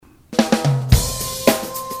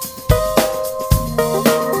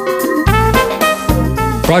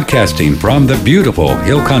Broadcasting from the beautiful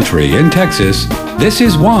Hill Country in Texas, this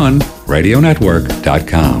is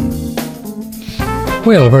OneRadioNetwork.com.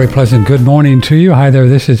 Well, a very pleasant good morning to you. Hi there,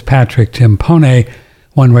 this is Patrick Timpone,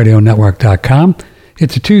 OneRadioNetwork.com.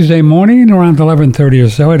 It's a Tuesday morning around 11:30 or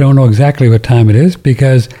so. I don't know exactly what time it is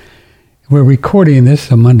because we're recording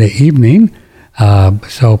this on Monday evening.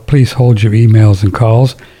 So please hold your emails and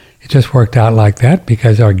calls. It just worked out like that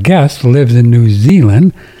because our guest lives in New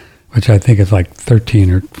Zealand, which I think is like 13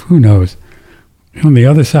 or who knows, on the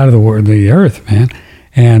other side of the world, the earth, man.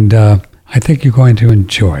 And I think you're going to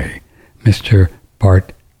enjoy Mr.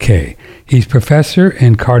 Bart Kay. He's professor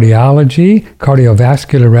in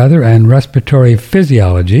cardiovascular and respiratory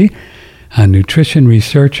physiology, a nutrition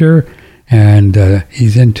researcher, and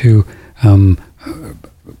he's into the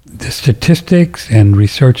statistics and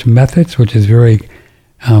research methods, which is very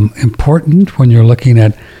important when you're looking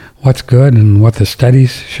at what's good and what the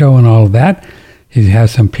studies show and all of that. He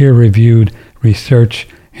has some peer-reviewed research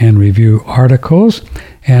and review articles,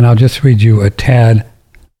 and I'll just read you a tad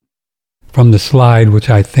from the slide,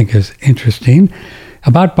 which I think is interesting.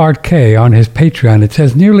 About Bart Kay on his Patreon, it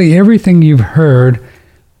says, nearly everything you've heard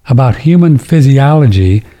about human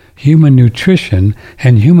physiology, human nutrition,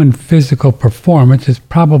 and human physical performance is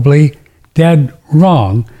probably dead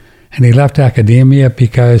wrong. And he left academia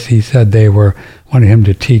because he said they wanted him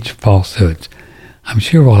to teach falsehoods. I'm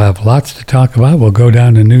sure we'll have lots to talk about. We'll go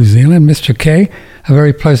down to New Zealand. Mr. Kay, a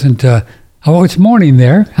very pleasant, it's morning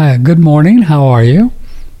there. Hi, good morning. How are you?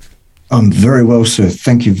 I'm very well, sir.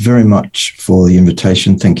 Thank you very much for the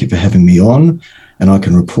invitation. Thank you for having me on. And I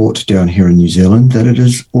can report down here in New Zealand that it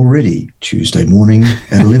is already Tuesday morning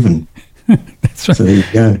at 11. That's right. So there you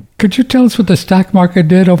go. Could you tell us what the stock market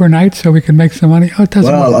did overnight so we can make some money? Oh, it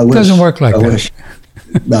doesn't work like that.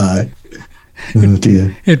 No. Oh,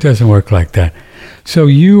 dear. It doesn't work like that. So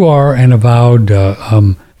you are an avowed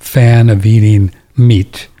fan of eating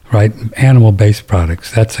meat, right? Animal-based products.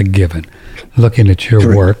 That's a given. Looking at your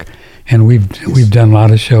Correct. work. And we've done a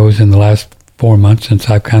lot of shows in the last 4 months since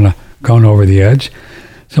I've kind of gone over the edge.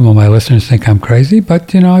 Some of my listeners think I'm crazy,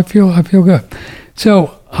 but, I feel good.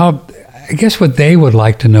 So I guess what they would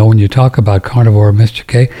like to know when you talk about carnivore, Mr.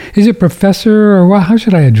 Kay, is it professor or what? How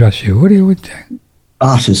should I address you? What do you think?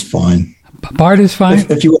 Bart is fine. Bart is fine?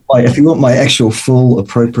 If you want my actual full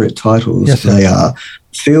appropriate titles, yes, they are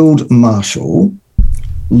Field Marshal,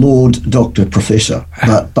 Lord, Doctor, Professor.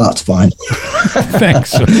 But Bart's fine.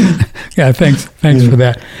 Thanks. Yeah, thanks for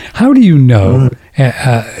that. How do you know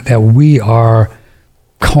that we are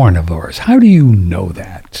carnivores? How do you know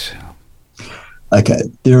that? Okay,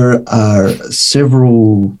 there are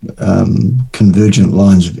several convergent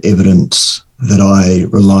lines of evidence that I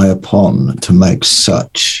rely upon to make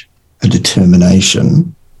such a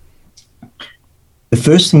determination. The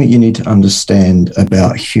first thing that you need to understand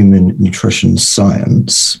about human nutrition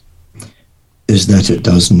science is that it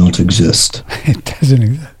does not exist. It doesn't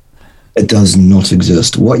exist. It does not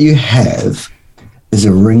exist. What you have is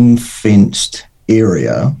a ring-fenced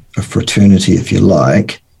area, a fraternity, if you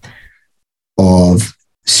like, of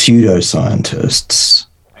pseudoscientists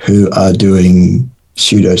who are doing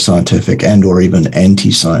pseudoscientific and or even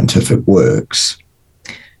anti-scientific works,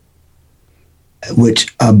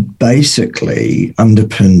 which are basically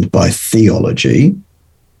underpinned by theology,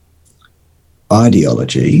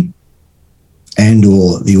 ideology, and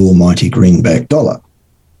or the almighty greenback dollar,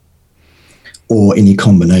 or any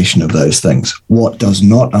combination of those things. What does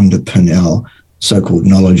not underpin our so-called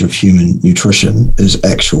knowledge of human nutrition is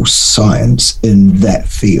actual science in that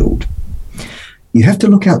field. You have to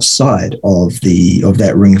look outside of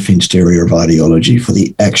that ring-fenced area of ideology for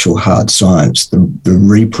the actual hard science, the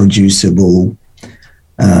reproducible,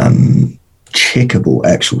 checkable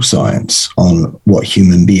actual science on what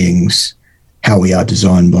human beings, how we are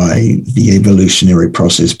designed by the evolutionary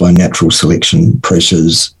process, by natural selection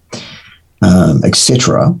pressures,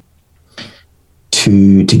 etc.,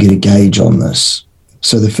 to get a gauge on this.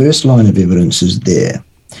 So the first line of evidence is there.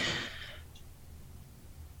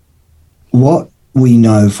 What we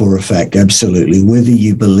know for a fact, absolutely, whether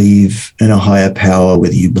you believe in a higher power,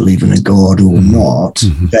 whether you believe in a God or not,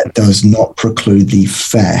 that does not preclude the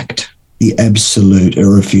fact, the absolute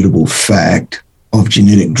irrefutable fact of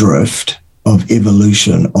genetic drift, of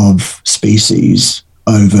evolution of species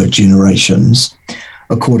over generations,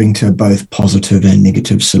 according to both positive and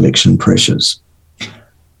negative selection pressures.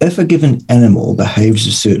 If a given animal behaves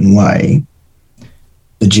a certain way,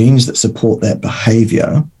 the genes that support that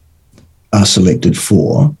behavior are selected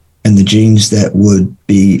for, and the genes that would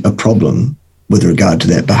be a problem with regard to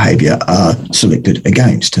that behavior are selected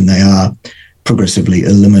against, and they are progressively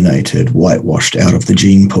eliminated, whitewashed out of the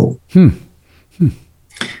gene pool.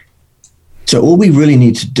 So all we really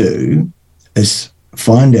need to do is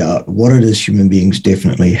find out what it is human beings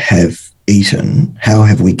definitely have eaten, how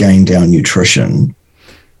have we gained our nutrition,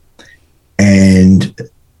 and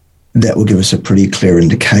that will give us a pretty clear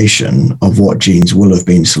indication of what genes will have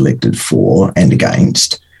been selected for and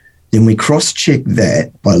against. Then we cross-check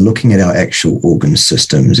that by looking at our actual organ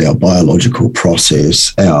systems, our biological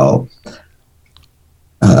process, our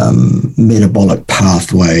metabolic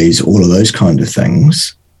pathways, all of those kind of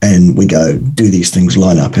things. And we go, do these things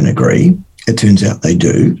line up and agree? It turns out they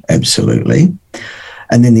do, absolutely.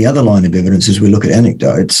 And then the other line of evidence is we look at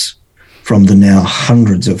anecdotes from the now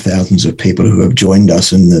hundreds of thousands of people who have joined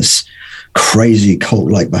us in this crazy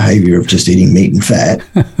cult-like behavior of just eating meat and fat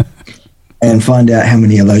and find out how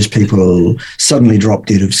many of those people suddenly drop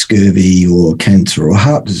dead of scurvy or cancer or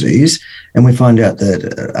heart disease. And we find out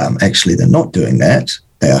that actually they're not doing that.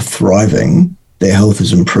 They are thriving. Their health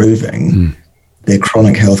is improving. Their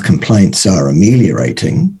chronic health complaints are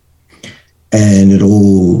ameliorating. And it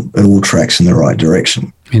all tracks in the right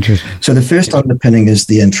direction. Interesting. So the first underpinning is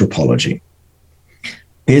the anthropology.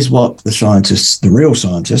 Here's what the scientists, the real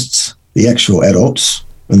scientists, the actual adults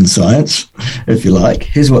in science, if you like,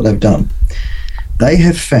 here's what they've done. They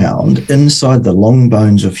have found inside the long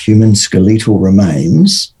bones of human skeletal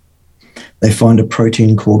remains, they find a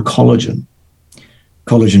protein called collagen.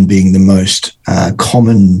 Collagen being the most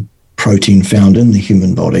common protein found in the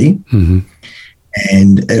human body. Mm-hmm.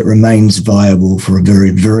 And it remains viable for a very,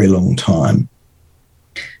 very long time.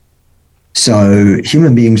 So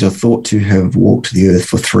human beings are thought to have walked the earth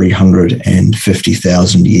for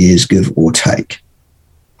 350,000 years, give or take.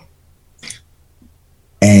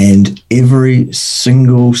 And every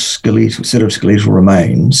single set of skeletal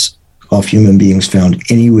remains of human beings found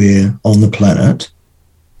anywhere on the planet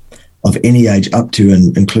of any age up to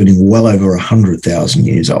and including well over 100,000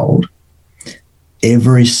 years old,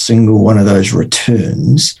 every single one of those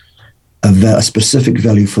returns a specific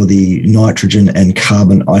value for the nitrogen and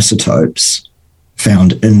carbon isotopes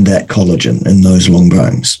found in that collagen, in those long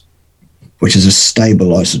bones, which is a stable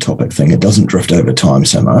isotopic thing. It doesn't drift over time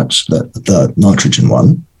so much, the nitrogen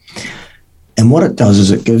one. And what it does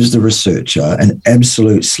is it gives the researcher an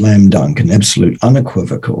absolute slam dunk, an absolute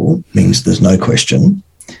unequivocal, means there's no question,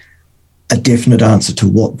 a definite answer to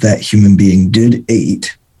what that human being did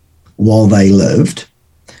eat while they lived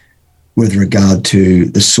with regard to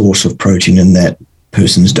the source of protein in that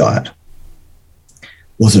person's diet.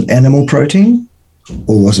 Was it animal protein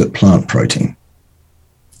or was it plant protein?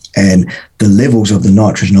 And the levels of the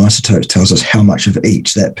nitrogen isotopes tells us how much of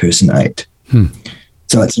each that person ate.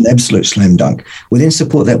 So it's an absolute slam dunk. We then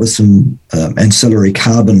support that with some ancillary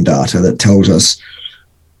carbon data that tells us,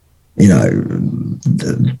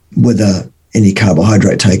 whether any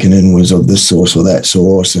carbohydrate taken in was of this source or that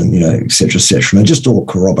source, and, et cetera, and it just all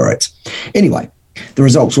corroborates. Anyway, the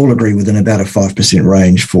results all agree within about a 5%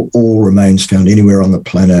 range for all remains found anywhere on the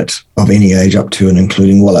planet of any age up to and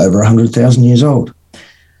including well over 100,000 years old.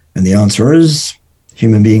 And the answer is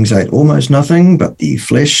human beings ate almost nothing but the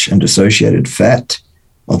flesh and associated fat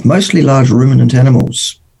of mostly large ruminant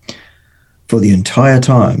animals for the entire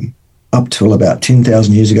time, up till about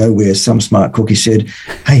 10,000 years ago, where some smart cookie said,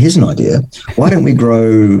 hey, here's an idea. Why don't we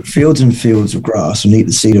grow fields and fields of grass and eat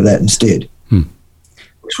the seed of that instead?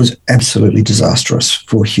 Which was absolutely disastrous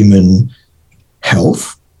for human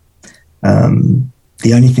health.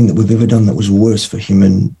 The only thing that we've ever done that was worse for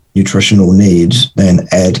human nutritional needs than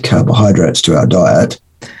add carbohydrates to our diet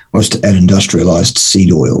was to add industrialized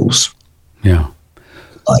seed oils. Yeah.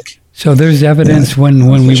 So there's evidence when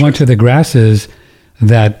we went to the grasses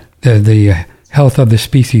that the health of the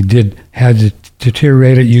species had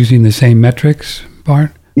deteriorated using the same metrics,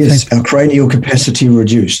 Bart? Yes, our cranial capacity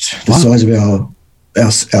reduced. The size of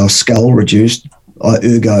our skull reduced.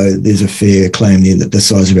 Ergo, there's a fair claim there that the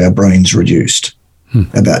size of our brains reduced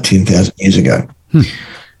about 10,000 years ago.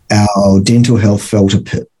 Our dental health fell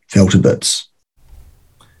to bits.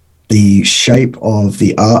 The shape of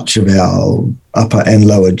the arch of our upper and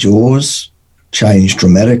lower jaws changed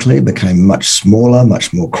dramatically, became much smaller,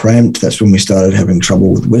 much more cramped. That's when we started having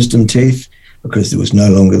trouble with wisdom teeth because there was no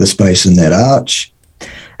longer the space in that arch.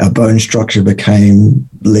 Our bone structure became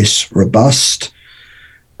less robust.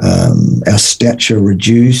 Our stature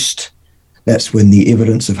reduced. That's when the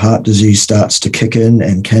evidence of heart disease starts to kick in,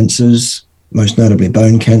 and cancers, most notably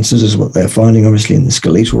bone cancers, is what they're finding, obviously, in the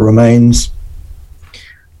skeletal remains.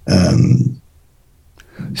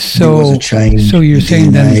 So you're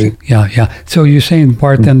saying then, So you're saying,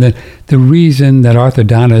 Bart, then that the reason that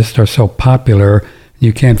orthodontists are so popular,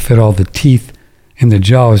 you can't fit all the teeth in the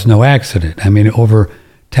jaw, is no accident. I mean, over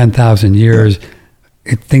 10,000 years,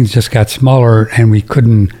 things just got smaller, and we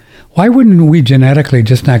couldn't. Why wouldn't we genetically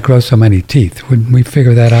just not grow so many teeth? Wouldn't we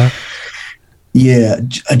figure that out? Yeah,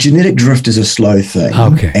 a genetic drift is a slow thing.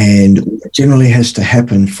 Okay. And what generally has to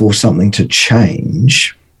happen for something to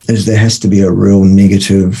change is there has to be a real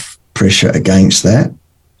negative pressure against that.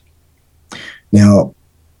 Now,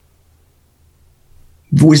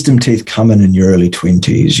 wisdom teeth come in your early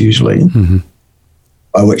 20s usually,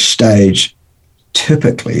 by which stage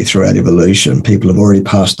typically throughout evolution, people have already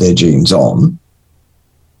passed their genes on.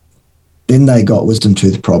 Then they got wisdom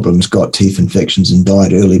tooth problems, got teeth infections and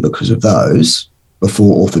died early because of those,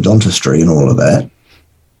 before orthodontistry and all of that.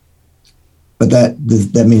 But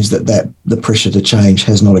that means that the pressure to change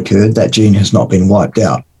has not occurred. That gene has not been wiped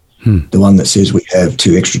out. The one that says we have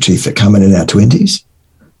 2 extra teeth that come in our 20s.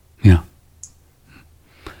 Yeah.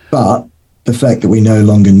 But the fact that we no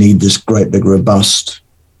longer need this great big robust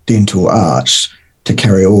dental arch to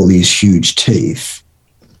carry all these huge teeth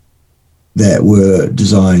that were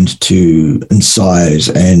designed to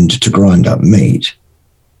incise and to grind up meat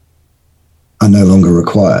are no longer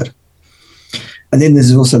required. And then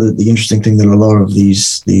there's also the interesting thing that a lot of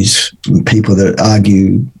these people that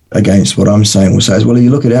argue against what I'm saying will say is, well, you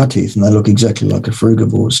look at our teeth and they look exactly like a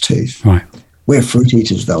frugivore's teeth. Right. We're fruit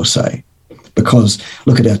eaters, they'll say, because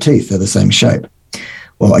look at our teeth, they're the same shape.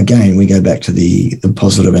 Well, again, we go back to the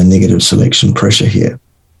positive and negative selection pressure here.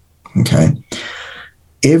 Okay.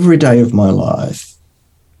 Every day of my life,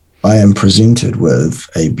 I am presented with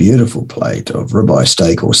a beautiful plate of ribeye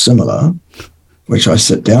steak or similar, which I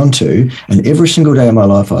sit down to, and every single day of my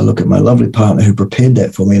life, I look at my lovely partner who prepared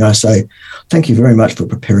that for me, and I say, thank you very much for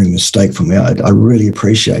preparing this steak for me. I really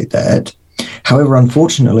appreciate that. However,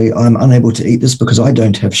 unfortunately, I'm unable to eat this because I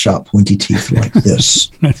don't have sharp, pointy teeth like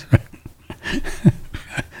this. That's right.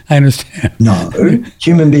 I understand. No,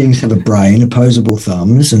 human beings have a brain, opposable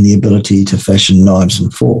thumbs, and the ability to fashion knives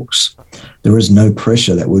and forks. There is no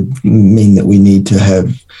pressure that would mean that we need to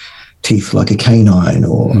have teeth like a canine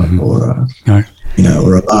or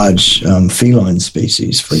a large feline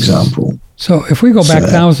species, for example. So if we go back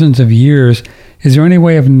thousands of years, is there any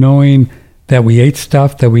way of knowing that we ate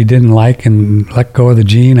stuff that we didn't like and let go of the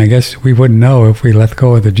gene? I guess we wouldn't know if we let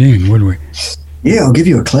go of the gene, would we? Yeah, I'll give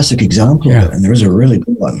you a classic example of it, and there is a really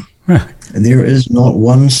good one. Right. There is not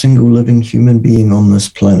one single living human being on this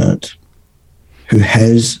planet who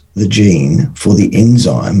has the gene for the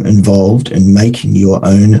enzyme involved in making your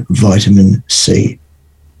own vitamin C.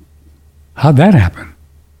 How'd that happen?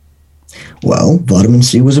 Well, vitamin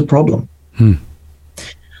C was a problem.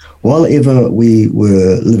 While ever we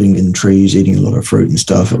were living in trees, eating a lot of fruit and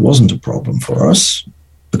stuff, it wasn't a problem for us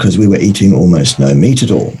because we were eating almost no meat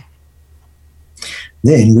at all.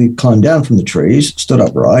 Then we climbed down from the trees, stood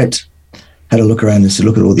upright, had a look around and said,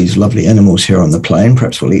 look at all these lovely animals here on the plain.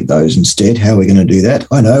 Perhaps we'll eat those instead. How are we going to do that?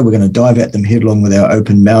 I know, we're going to dive at them headlong with our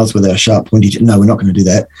open mouths, with our sharp pointy No, we're not going to do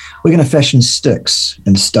that. We're going to fashion sticks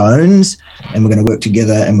and stones, and we're going to work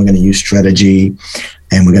together, and we're going to use strategy,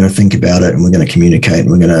 and we're going to think about it, and we're going to communicate, and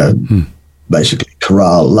we're going to basically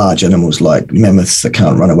corral large animals like mammoths that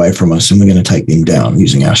can't run away from us, and we're going to take them down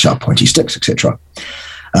using our sharp pointy sticks, etc.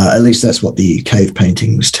 At least that's what the cave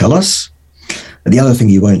paintings tell us. The other thing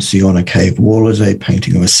you won't see on a cave wall is a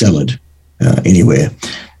painting of a salad anywhere.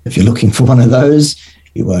 If you're looking for one of those,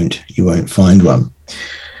 you won't find one.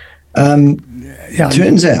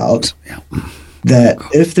 Turns out that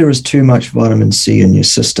if there is too much vitamin C in your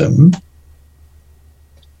system,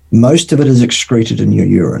 most of it is excreted in your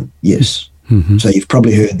urine. Yes. Mm-hmm. So you've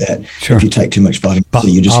probably heard that if you take too much vitamin C,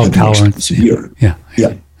 you just have an excess of urine. Yeah.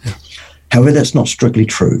 However, that's not strictly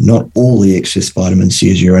true. Not all the excess vitamin C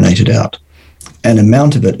is urinated out. An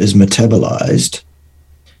amount of it is metabolized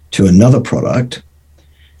to another product,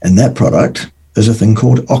 and that product is a thing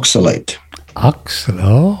called oxalate.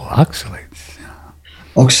 Oxalate.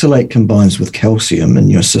 Oxalate combines with calcium in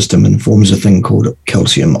your system and forms a thing called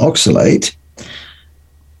calcium oxalate,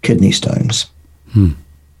 kidney stones.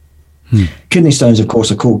 Kidney stones, of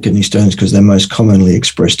course, are called kidney stones because they're most commonly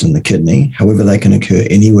expressed in the kidney. However, they can occur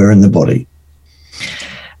anywhere in the body.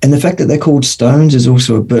 And the fact that they're called stones is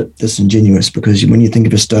also a bit disingenuous because when you think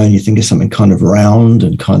of a stone, you think of something kind of round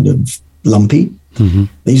and kind of lumpy. Mm-hmm.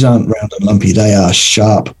 These aren't round and lumpy. They are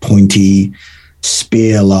sharp, pointy,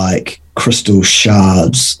 spear-like crystal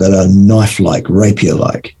shards that are knife-like,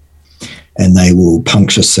 rapier-like. And they will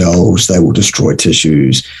puncture cells. They will destroy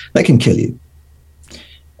tissues. They can kill you.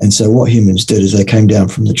 And so what humans did is they came down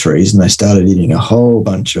from the trees and they started eating a whole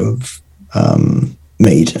bunch of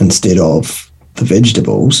meat instead of the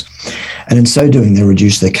vegetables. And in so doing, they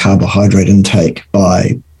reduced their carbohydrate intake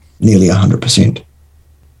by nearly 100%.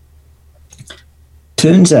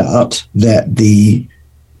 Turns out that the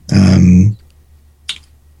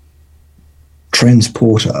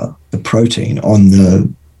transporter, the protein on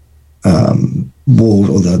the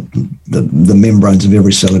wall or the membranes of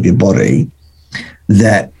every cell of your body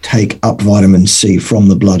that take up vitamin C from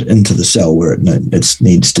the blood into the cell where it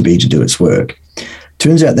needs to be to do its work.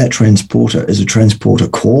 Turns out that transporter is a transporter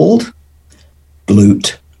called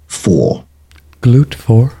GLUT4.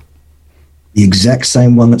 GLUT4? The exact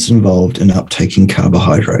same one that's involved in uptaking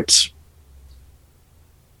carbohydrates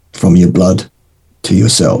from your blood to your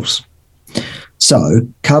cells. So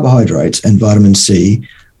carbohydrates and vitamin C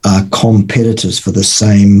are competitors for the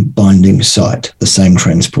same binding site, the same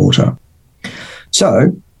transporter.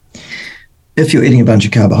 So if you're eating a bunch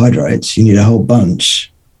of carbohydrates, you need a whole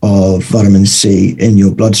bunch of vitamin C in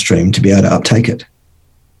your bloodstream to be able to uptake it.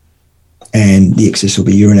 And the excess will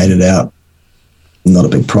be urinated out, not a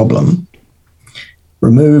big problem.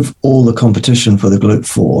 Remove all the competition for the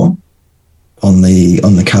GLUT4 on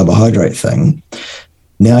the carbohydrate thing.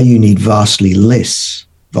 Now you need vastly less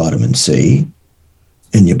vitamin C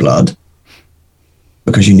in your blood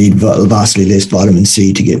because you need vastly less vitamin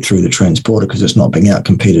C to get through the transporter because it's not being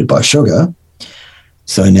outcompeted by sugar.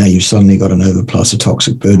 So now you've suddenly got an overplus, a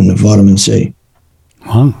toxic burden of vitamin C.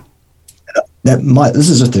 Wow. This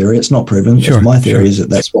is a theory. It's not proven. Sure, my theory is that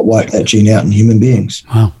that's what wiped that gene out in human beings.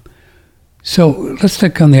 Wow. So let's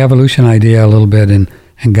stick on the evolution idea a little bit and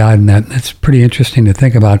God in that. That's pretty interesting to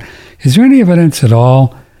think about. Is there any evidence at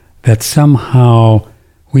all that somehow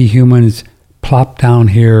we humans plop down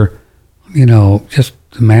here, just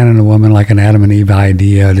a man and a woman like an Adam and Eve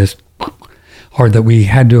idea, or that we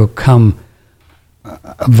had to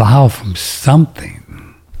evolve from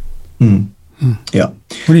something? Yeah.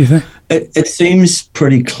 What do you think? It seems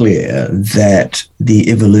pretty clear that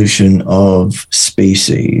the evolution of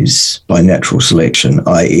species by natural selection,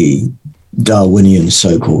 i.e. Darwinian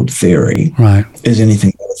so-called theory, right, is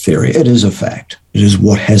anything but a theory. It is a fact. It is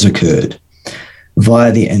what has occurred.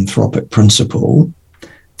 Via the anthropic principle,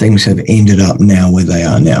 things have ended up now where they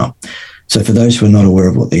are now. So for those who are not aware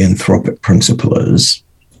of what the anthropic principle is,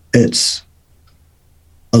 it's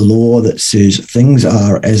a law that says things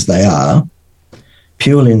are as they are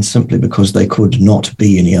purely and simply because they could not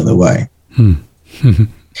be any other way. The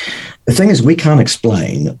thing is, we can't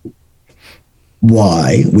explain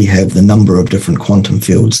why we have the number of different quantum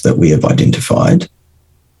fields that we have identified.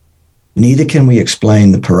 Neither can we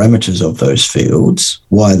explain the parameters of those fields,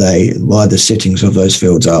 why the settings of those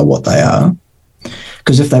fields are what they are.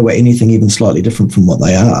 Because if they were anything even slightly different from what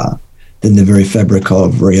they are, then the very fabric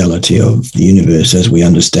of reality of the universe as we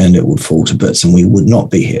understand it would fall to bits and we would not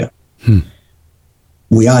be here.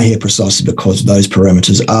 We are here precisely because those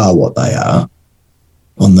parameters are what they are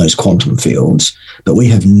on those quantum fields, but we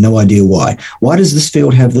have no idea why. Why does this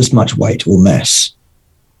field have this much weight or mass?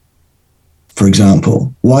 For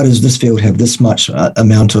example, why does this field have this much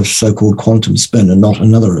amount of so-called quantum spin and not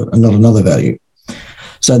another value?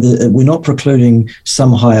 So we're not precluding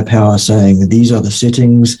some higher power saying these are the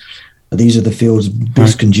settings, these are the fields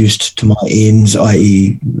best conduced to my ends,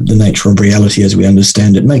 i.e. the nature of reality as we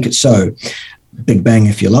understand it. Make it so. Big Bang,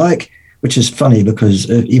 if you like, which is funny because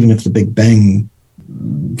even if the Big Bang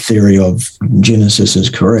theory of Genesis is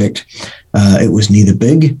correct, it was neither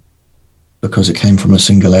big because it came from a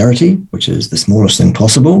singularity, which is the smallest thing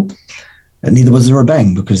possible, and neither was there a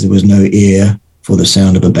bang because there was no air for the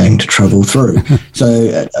sound of a bang to travel through.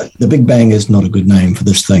 So the Big Bang is not a good name for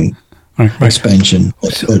this thing. Right. Expansion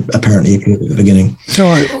that apparently occurred at the beginning. So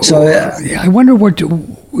I wonder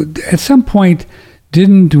at some point,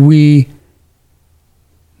 didn't we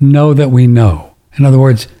know that we know? In other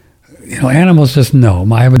words, animals just know.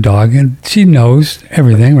 I have a dog and she knows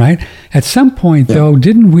everything, right? At some point, though,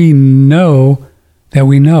 didn't we know that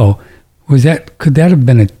we know? Could that have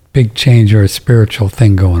been a big change or a spiritual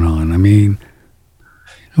thing going on? I mean,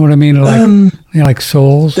 you know what I mean? Like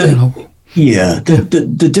souls, Yeah,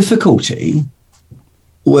 the difficulty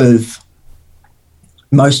with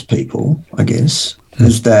most people, I guess,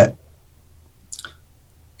 is that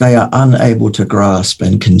they are unable to grasp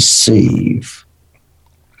and conceive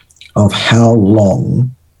of how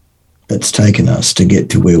long it's taken us to get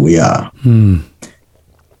to where we are.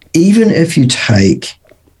 Even if you take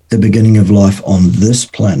the beginning of life on this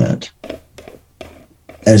planet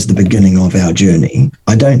as the beginning of our journey,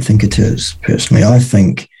 I don't think it is, personally. I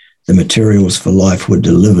think the materials for life were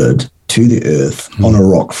delivered to the Earth on a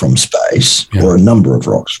rock from space, or a number of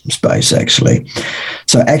rocks from space, actually.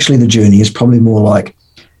 So actually the journey is probably more like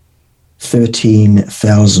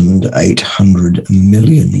 13,800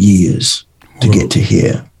 million years to get to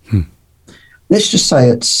here. Let's just say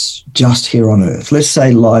it's just here on Earth. Let's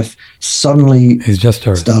say life suddenly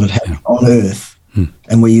started happening on Earth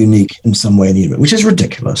and we're unique in some way in the universe, which is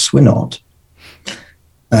ridiculous. We're not.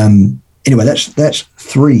 Anyway, that's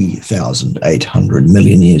 3,800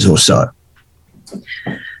 million years or so.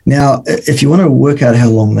 Now, if you want to work out how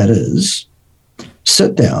long that is,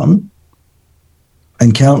 sit down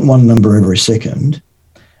and count one number every second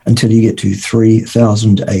until you get to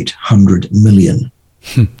 3,800 million.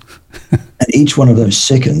 And each one of those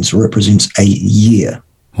seconds represents a year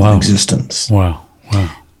of existence. Wow.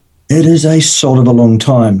 It is a sort of a long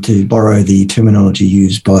time, to borrow the terminology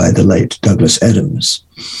used by the late Douglas Adams.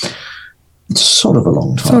 It's sort of a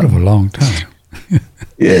long time.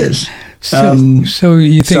 Yes. So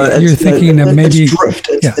you think you're thinking that maybe it's drift.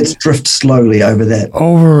 It's drift slowly over that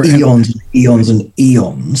eons and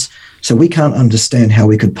eons. So we can't understand how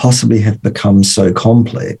we could possibly have become so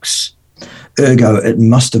complex. Ergo, it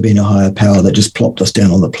must have been a higher power that just plopped us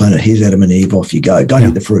down on the planet. Here's Adam and Eve, off you go. Don't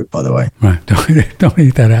eat the fruit, by the way. Right. Don't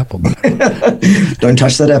eat that apple. Don't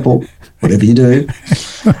touch that apple, whatever you do.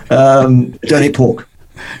 Don't eat pork.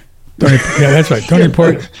 That's right. Don't eat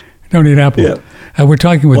pork. Don't eat apple. Yeah. We're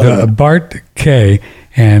talking with Bart Kay,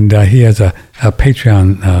 and he has a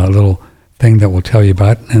Patreon little thing that we'll tell you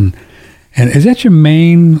about. And is that your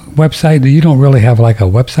main website? You don't really have like a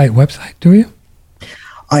website, do you?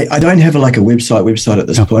 I don't have a website at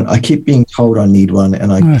this point. I keep being told I need one,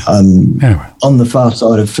 and I'm on the far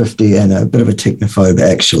side of 50 and a bit of a technophobe,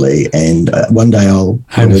 actually. And one day I'll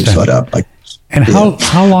put a website up.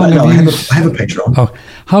 How long have you? I have a Patreon. Oh,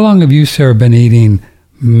 how long have you, sir, been eating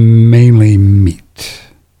mainly meat?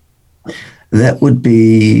 That would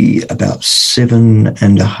be about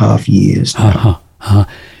 7.5 years now.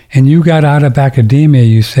 And you got out of academia,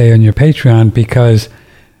 you say, on your Patreon because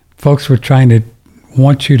folks were trying to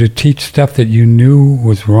want you to teach stuff that you knew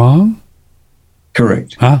was wrong?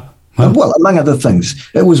 Correct. Well, among other things.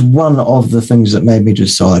 It was one of the things that made me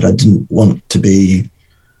decide I didn't want to be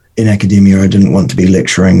in academia. I didn't want to be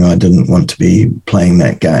lecturing. I didn't want to be playing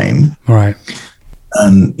that game. Right.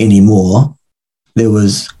 Anymore. There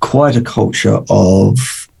was quite a culture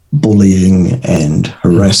of bullying and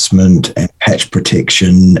harassment and patch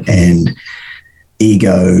protection and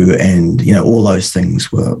ego, and all those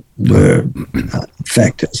things were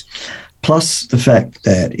factors. Plus the fact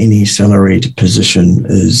that any salaried position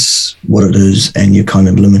is what it is, and you're kind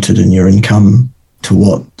of limited in your income to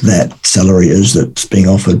what that salary is that's being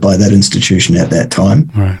offered by that institution at that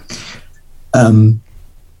time. Right. And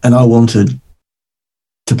I wanted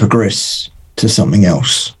to progress to something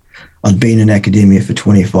else. I'd been in academia for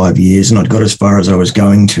 25 years and I'd got as far as I was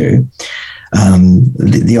going to.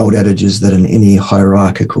 The old adage is that in any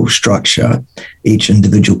hierarchical structure, each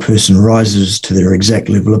individual person rises to their exact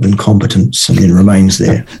level of incompetence and then remains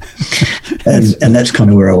there. and that's kind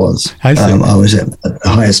of where I was. I was at the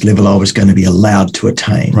highest level I was going to be allowed to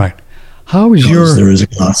attain. Right. How is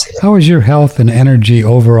your health and energy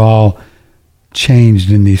overall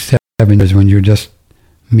changed in these 7 years when you're just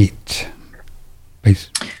meat?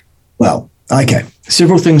 Well, okay.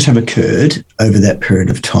 Several things have occurred over that period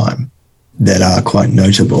of time that are quite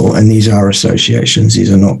notable, and these are associations.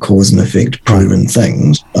 These are not cause and effect proven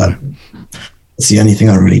things, but it's the only thing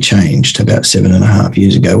I really changed about 7.5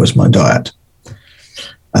 years ago was my diet,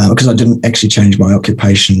 because I didn't actually change my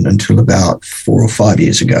occupation until about 4 or 5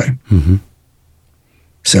 years ago. Mm-hmm.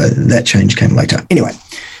 So that change came later. Anyway,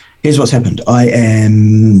 here's what's happened. I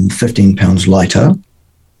am 15 pounds lighter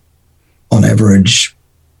on average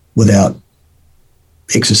without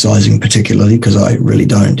exercising particularly, because I really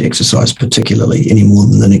don't exercise particularly any more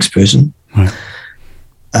than the next person. Right.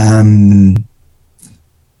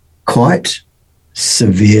 Quite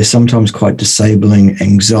severe, sometimes quite disabling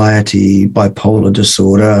anxiety, bipolar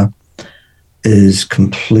disorder is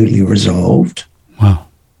completely resolved. Wow.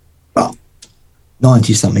 Well,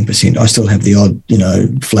 90-something%. I still have the odd,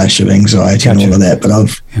 flash of anxiety and all of that, but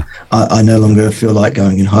I no longer feel like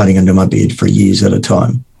going and hiding under my bed for years at a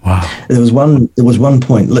time. Wow. There was one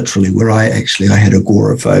point literally where I had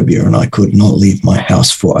agoraphobia and I could not leave my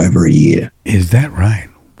house for over a year. Is that right?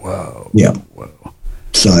 Whoa. Yeah. Whoa.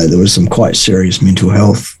 So there was some quite serious mental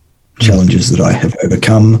health challenges that I have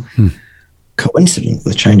overcome, coincident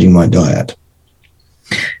with changing my diet.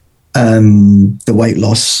 The weight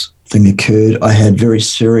loss thing occurred. I had very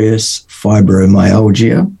serious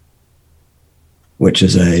fibromyalgia, which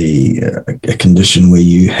is a condition where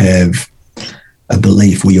you have a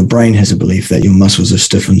belief, where your brain has a belief that your muscles are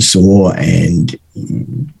stiff and sore and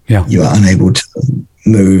you are unable to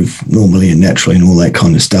move normally and naturally and all that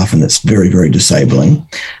kind of stuff, and it's very, very disabling.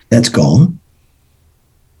 That's gone.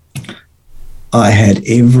 I had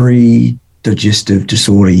every digestive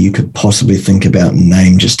disorder you could possibly think about and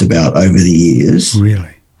name just about over the years.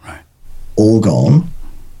 Really? Right. All gone.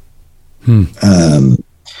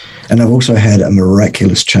 And I've also had a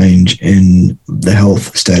miraculous change in the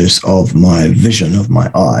health status of my vision of my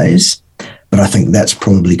eyes. But I think that's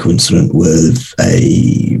probably coincident with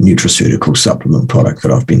a nutraceutical supplement product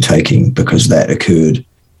that I've been taking, because that occurred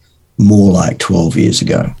more like 12 years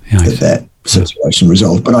ago that situation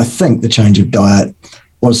resolved. But I think the change of diet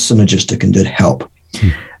was synergistic and did help.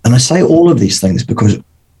 And I say all of these things because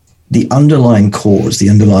the underlying cause,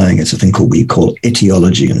 it's a thing we call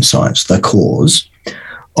etiology in science, the cause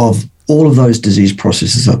of all of those disease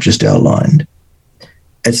processes I've just outlined.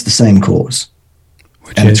 It's the same cause.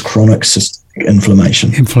 It's chronic systemic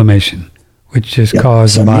inflammation. Inflammation, which is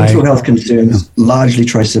caused by... mental health concerns largely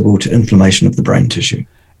traceable to inflammation of the brain tissue.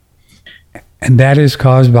 And that is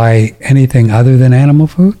caused by anything other than animal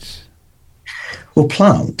foods? Well,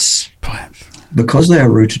 plants. Because they are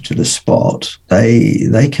rooted to the spot,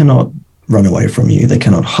 they cannot run away from you. They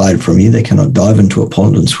cannot hide from you. They cannot dive into a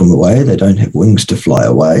pond and swim away. They don't have wings to fly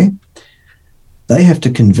away. They have to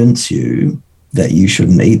convince you that you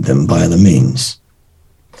shouldn't eat them by other means.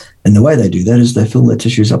 And the way they do that is they fill their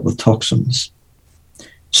tissues up with toxins.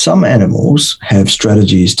 Some animals have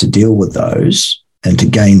strategies to deal with those and to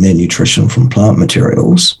gain their nutrition from plant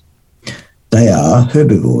materials. They are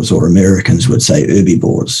herbivores, or Americans would say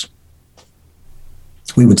herbivores.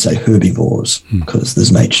 We would say herbivores because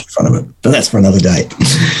there's nature in front of it, but that's for another day.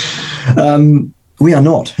 We are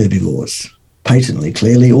not herbivores. Patently,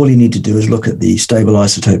 clearly, all you need to do is look at the stable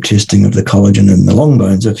isotope testing of the collagen in the long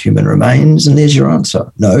bones of human remains, and there's your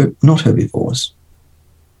answer. No, not herbivores,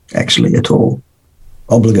 actually, at all.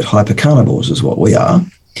 Obligate hypercarnivores is what we are.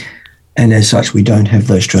 And as such, we don't have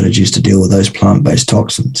those strategies to deal with those plant-based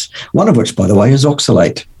toxins, one of which, by the way, is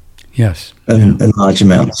oxalate. Yes. In large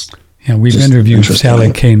amounts. Yeah, we've interviewed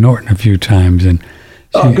Sally K. Norton a few times. And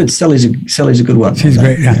good. Sally's a good one. She's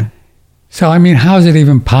great, yeah. So, I mean, how is it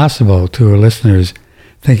even possible to our listeners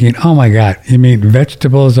thinking, oh, my God, you mean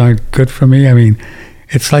vegetables aren't good for me? I mean,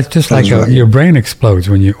 it's like just like your brain explodes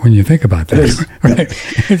when you think about that. Right?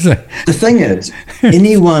 The thing is,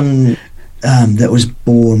 anyone that was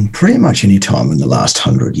born pretty much any time in the last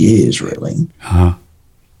 100 years, really,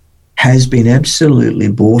 has been absolutely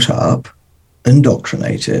brought up,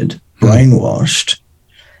 indoctrinated, brainwashed,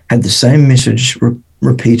 had the same message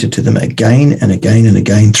repeated to them again and again and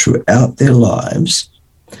again throughout their lives,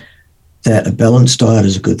 that a balanced diet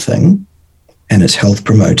is a good thing and it's health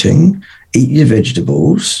promoting. Eat your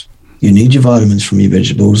vegetables. You need your vitamins from your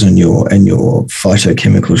vegetables and your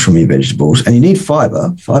phytochemicals from your vegetables, and you need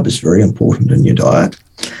fiber. Fiber is very important in your diet.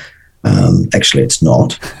 Actually, it's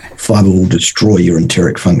not. Fiber will destroy your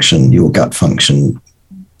enteric function, your gut function,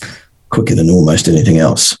 quicker than almost anything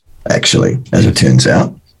else, actually, as it turns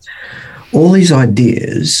out. All these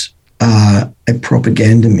ideas are a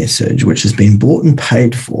propaganda message which has been bought and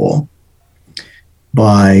paid for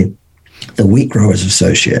by the Wheat Growers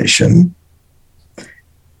Association,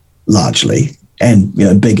 largely, and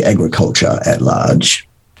big agriculture at large,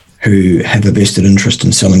 who have a vested interest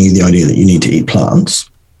in selling you the idea that you need to eat plants.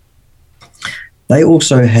 They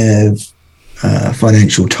also have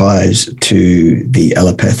financial ties to the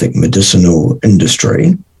allopathic medicinal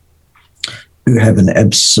industry, who have an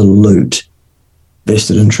absolute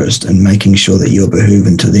vested interest in making sure that you're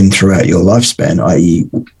behooving to them throughout your lifespan, i.e.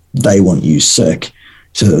 they want you sick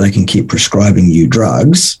so that they can keep prescribing you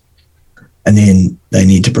drugs, and then they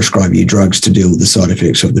need to prescribe you drugs to deal with the side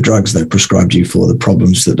effects of the drugs they've prescribed you for the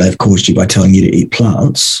problems that they've caused you by telling you to eat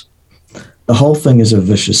plants. The whole thing is a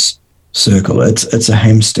vicious circle. It's a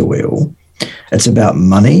hamster wheel. It's about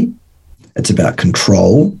money. It's about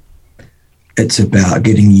control. It's about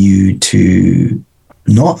getting you to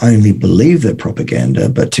not only believe their propaganda,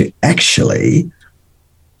 but to actually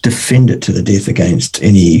defend it to the death against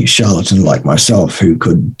any charlatan like myself who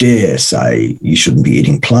could dare say you shouldn't be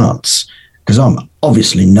eating plants, because I'm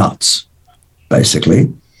obviously nuts,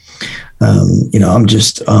 basically. I'm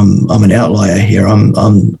an outlier here. I'm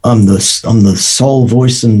the sole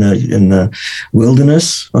voice in the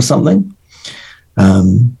wilderness or something.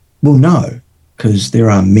 Well, no, because there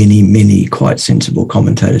are many, many quite sensible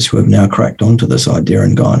commentators who have now cracked onto this idea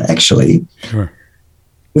and gone, actually,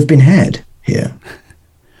 we've been had here.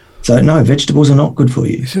 So, no, vegetables are not good for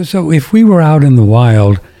you. So if we were out in the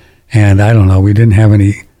wild and, I don't know, we didn't have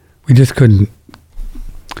any, we just couldn't,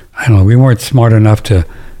 I don't know, we weren't smart enough to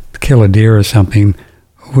kill a deer or something,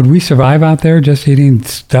 would we survive out there just eating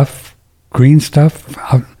stuff, green stuff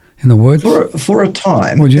out in the woods? For a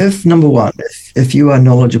time, if, number one, if you are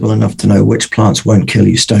knowledgeable enough to know which plants won't kill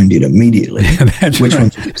you stone dead immediately, which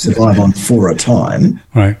ones you can survive on for a time,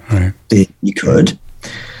 right, then you could.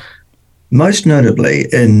 Most notably,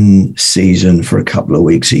 in season for a couple of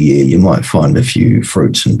weeks a year, you might find a few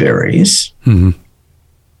fruits and berries. Mm-hmm.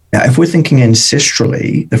 Now, if we're thinking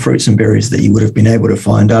ancestrally, the fruits and berries that you would have been able to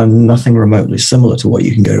find are nothing remotely similar to what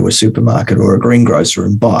you can go to a supermarket or a greengrocer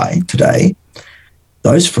and buy today.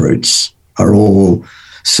 Those fruits are all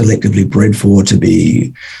selectively bred for to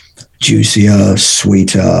be juicier,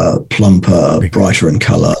 sweeter, plumper, brighter in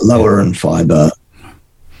color, lower in fiber,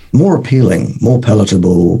 more appealing, more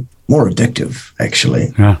palatable, more addictive,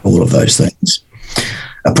 actually, all of those things.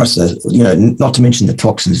 Plus, not to mention the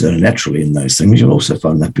toxins that are naturally in those things. You'll also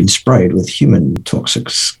find they've been sprayed with human toxic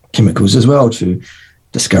chemicals as well to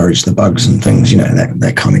discourage the bugs and things,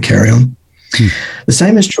 that kind of carry on. The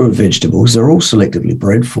same is true of vegetables. They're all selectively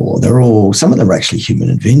bred for. Some of them are actually human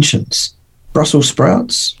inventions. Brussels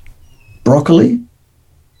sprouts, broccoli,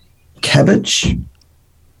 cabbage,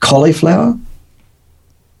 cauliflower.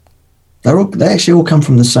 They actually all come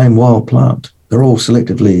from the same wild plant. They're all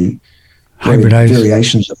selectively hybridized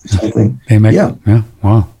variations of the same thing. They make,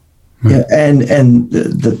 wow. Yeah, and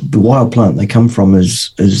the wild plant they come from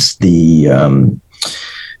is the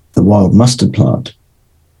wild mustard plant,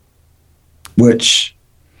 which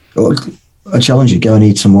I challenge you, go and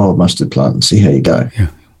eat some wild mustard plant and see how you go.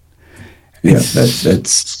 Yeah,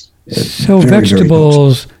 that's so very,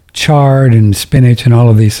 vegetables, very chard and spinach and all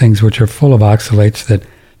of these things which are full of oxalates that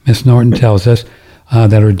Miss Norton tells us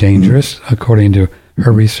that are dangerous, according to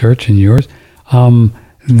her research and yours. Do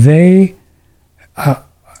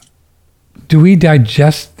we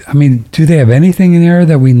digest? I mean, do they have anything in there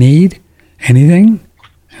that we need? Anything?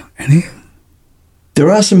 There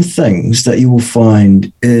are some things that you will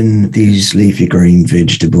find in these leafy green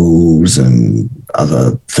vegetables and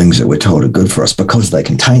other things that we're told are good for us because they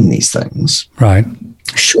contain these things. Right.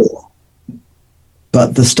 Sure.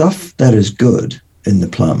 But the stuff that is good in the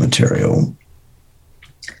plant material,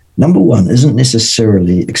 number one, isn't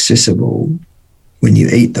necessarily accessible when you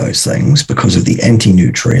eat those things because of the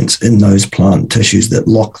anti-nutrients in those plant tissues that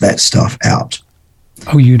lock that stuff out.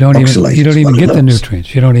 Oh, you don't even get the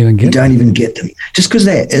nutrients. You don't even get them. Just because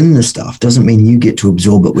they're in the stuff doesn't mean you get to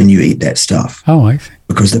absorb it when you eat that stuff. Oh, I see.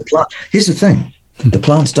 Because the plant, here's the thing, the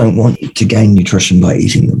plants don't want you to gain nutrition by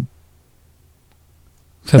eating them.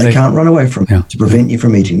 So they can't run away from it to prevent you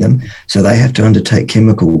from eating them. So they have to undertake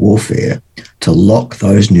chemical warfare to lock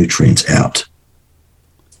those nutrients out.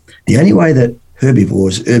 The only way that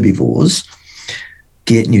herbivores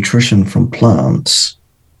get nutrition from plants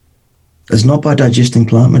is not by digesting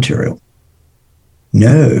plant material.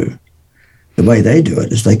 No. The way they do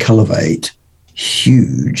it is they cultivate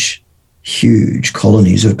huge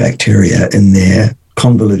colonies of bacteria in their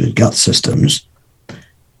convoluted gut systems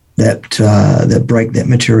that break that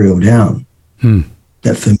material down,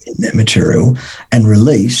 that ferment that material and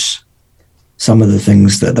release some of the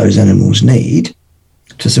things that those animals need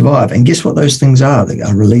to survive. And guess what those things are? They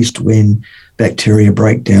are released when bacteria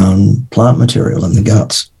break down plant material in the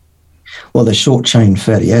guts. Well, they're short-chain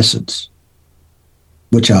fatty acids,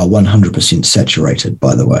 which are 100% saturated,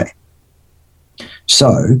 by the way.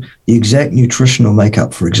 So the exact nutritional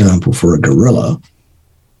makeup, for example, for a gorilla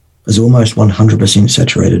is almost 100%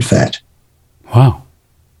 saturated fat. Wow.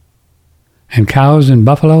 And cows and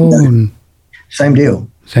buffalo? And same deal.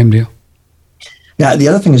 Now, the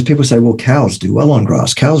other thing is people say, well, cows do well on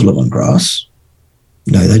grass. Cows live on grass.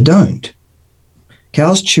 No, they don't.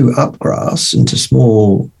 Cows chew up grass into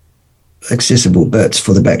small, accessible bits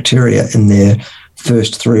for the bacteria in their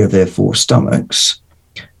first 3 of their 4 stomachs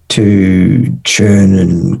to churn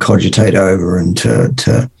and cogitate over and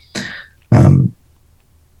to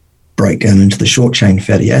break down into the short-chain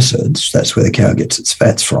fatty acids. That's where the cow gets its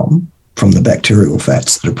fats from the bacterial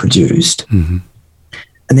fats that are produced. Mm-hmm.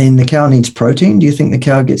 And then the cow needs protein. Do you think the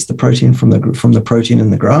cow gets the protein from the protein in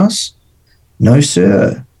the grass? No,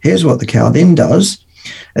 sir. Here's what the cow then does.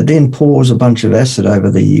 It then pours a bunch of acid over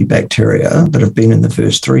the bacteria that have been in the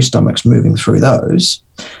first 3 stomachs, moving through those,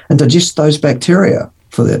 and digests those bacteria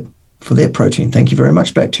for their protein. Thank you very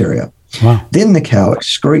much, bacteria. Wow. Then the cow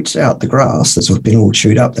excretes out the grass that's been all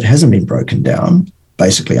chewed up, that hasn't been broken down,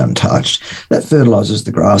 basically untouched. That fertilizes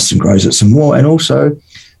the grass and grows it some more, and also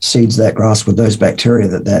seeds that grass with those bacteria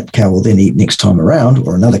that cow will then eat next time around,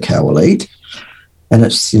 or another cow will eat. And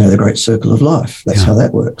it's, the great circle of life. That's how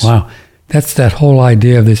that works. Wow. That's that whole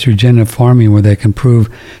idea of this regenerative farming where they can prove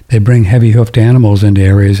they bring heavy-hoofed animals into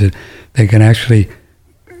areas that they can actually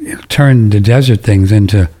turn the desert things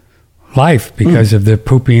into life because of their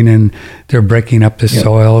pooping and they're breaking up the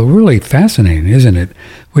soil. Really fascinating, isn't it?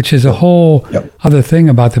 Which is a whole other thing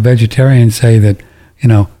about the vegetarians say that,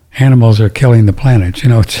 animals are killing the planet.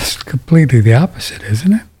 It's just completely the opposite,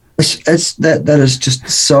 isn't it? That is just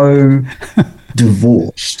so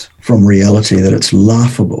divorced from reality that it's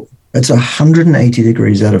laughable. It's 180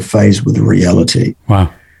 degrees out of phase with reality.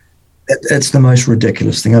 Wow. It's the most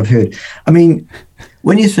ridiculous thing I've heard. I mean,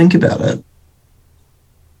 when you think about it,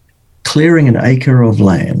 clearing an acre of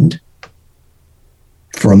land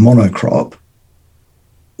for a monocrop,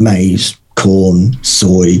 maize, corn,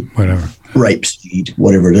 soy, whatever, rapeseed,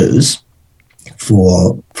 whatever it is,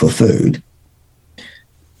 for food,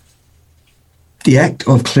 the act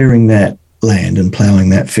of clearing that land and ploughing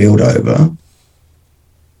that field over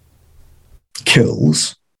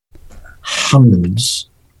kills hundreds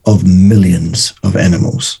of millions of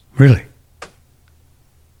animals. Really?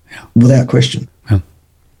 Yeah. Without question. Yeah.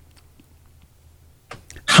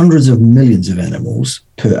 Hundreds of millions of animals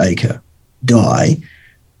per acre die,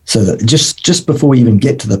 so that just before we even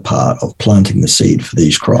get to the part of planting the seed for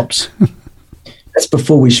these crops. That's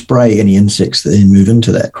before we spray any insects that then move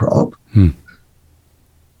into that crop.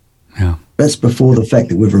 Yeah. That's before the fact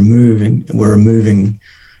that we're removing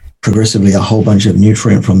progressively a whole bunch of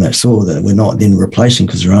nutrient from that soil that we're not then replacing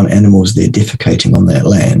because there aren't animals there defecating on that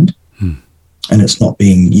land, and it's not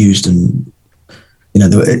being used in,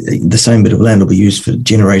 the same bit of land will be used for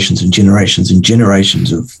generations and generations and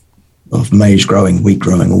generations of maize growing, wheat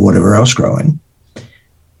growing, or whatever else growing.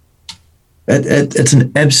 It's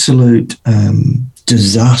an absolute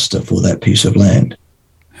disaster for that piece of land.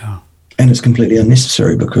 Yeah. And it's completely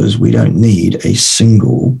unnecessary because we don't need a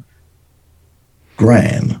single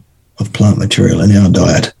gram of plant material in our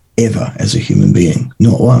diet ever as a human being.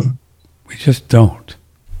 Not one. We just don't.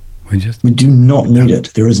 We do not need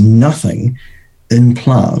it. There is nothing in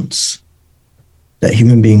plants that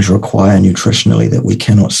human beings require nutritionally that we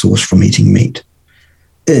cannot source from eating meat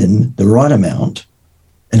in the right amount,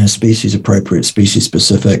 in a species appropriate, species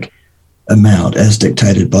specific amount, as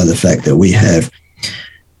dictated by the fact that we have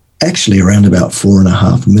actually around about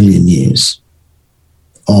 4.5 million years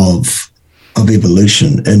of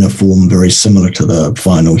evolution in a form very similar to the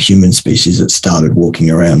final human species that started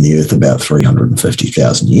walking around the earth about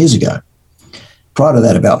 350,000 years ago. Prior to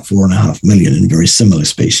that, about 4.5 million in very similar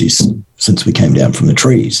species, since we came down from the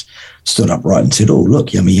trees, stood upright and said, oh,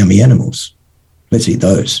 look, yummy, yummy animals. Let's eat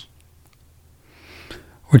those.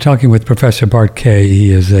 We're talking with Professor Bart Kay.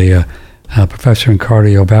 He is a professor in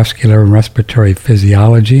cardiovascular and respiratory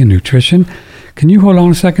physiology and nutrition. Can you hold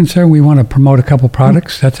on a second, sir? We want to promote a couple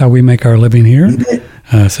products. That's how we make our living here.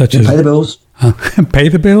 Such as pay the bills. Pay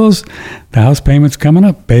the bills. The house payment's coming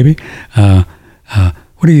up, baby.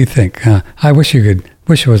 What do you think? I wish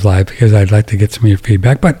it was live because I'd like to get some of your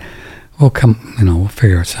feedback, but we'll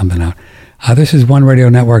figure something out. This is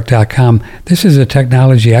OneRadioNetwork.com. This is a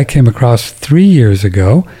technology I came across 3 years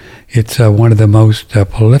ago. It's one of the most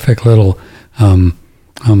prolific little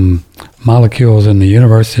molecules in the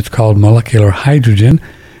universe. It's called molecular hydrogen,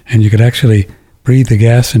 and you could actually breathe the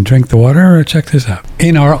gas and drink the water. Check this out.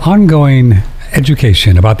 In our ongoing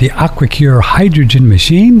education about the AquaCure hydrogen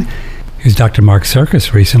machine, here's Dr. Mark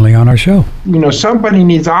Serkis recently on our show. Somebody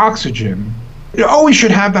needs oxygen. You always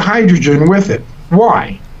should have the hydrogen with it.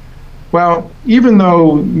 Why? Well, even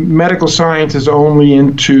though medical science is only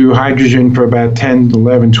into hydrogen for about 10,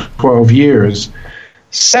 11, 12 years,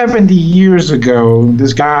 70 years ago,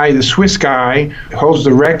 this guy, the Swiss guy, holds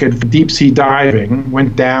the record for deep sea diving,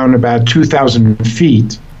 went down about 2,000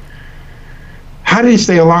 feet. How did he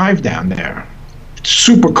stay alive down there?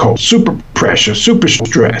 Super cold, super pressure, super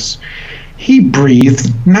stress. He breathed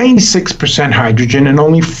 96% hydrogen and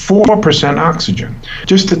only 4% oxygen.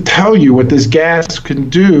 Just to tell you what this gas can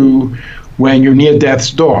do when you're near death's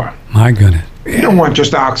door. My goodness. You don't want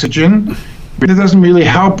just oxygen. It doesn't really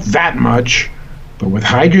help that much. But with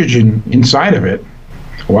hydrogen inside of it,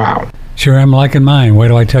 wow. Sure am liking mine. Wait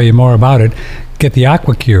till I tell you more about it. Get the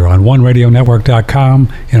AquaCure on OneRadioNetwork.com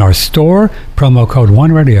in our store. Promo code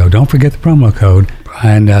OneRadio. Don't forget the promo code.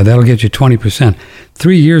 And that'll get you 20%.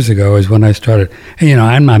 3 years ago is when I started. And,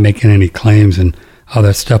 I'm not making any claims and all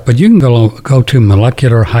that stuff, but you can go to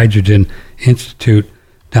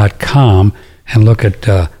molecularhydrogeninstitute.com and look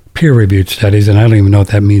at peer-reviewed studies, and I don't even know if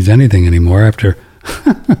that means anything anymore after,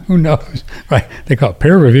 who knows, right? They call it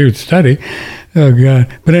peer-reviewed study. Oh, God.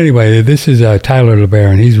 But anyway, this is Tyler LeBaer,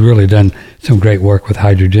 and he's really done some great work with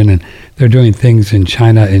hydrogen, and they're doing things in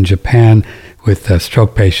China and Japan with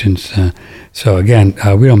stroke patients. So again,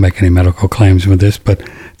 we don't make any medical claims with this, but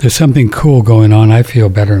there's something cool going on. I feel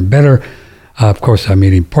better and better. Of course, I'm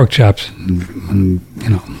eating pork chops and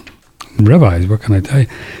ribeyes. What can I tell you?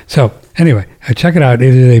 So anyway, check it out.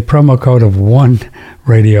 It is a promo code of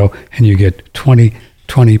OneRadio, and you get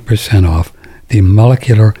 20% off the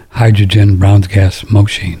molecular hydrogen Brown's gas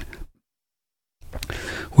machine.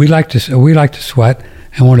 we like to sweat,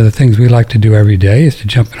 and one of the things we like to do every day is to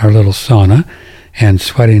jump in our little sauna, and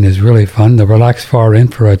sweating is really fun. The Relax Far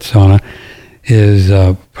Infrared Sauna is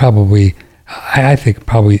probably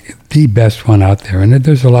the best one out there, and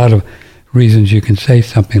there's a lot of reasons you can say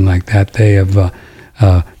something like that. They have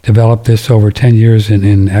developed this over 10 years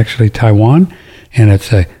in actually Taiwan, and it's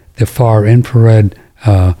the far infrared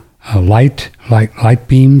light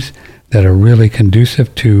beams that are really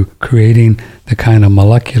conducive to creating the kind of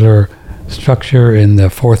molecular structure in the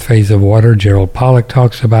fourth phase of water Gerald Pollack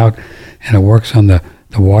talks about, and it works on the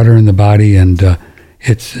water in the body, and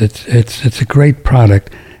it's a great product,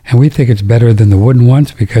 and we think it's better than the wooden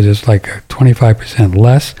ones because it's like 25%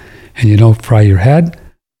 less, and you don't fry your head.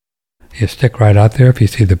 You stick right out there if you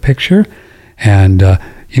see the picture, and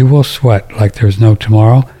you will sweat like there's no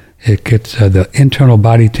tomorrow. It gets the internal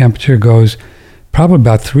body temperature goes probably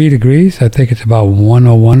about 3 degrees. I think it's about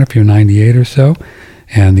 101 if you're 98 or so,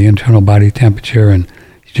 and the internal body temperature, and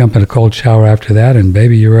you jump in a cold shower after that, and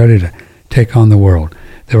baby, you're ready to take on the world.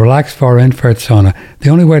 The Relax Far Infrared Sauna, the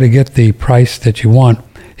only way to get the price that you want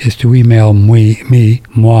is to email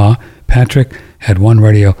moi, Patrick, at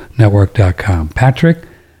oneradionetwork.com. Patrick,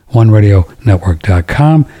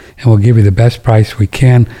 oneradionetwork.com, and we'll give you the best price we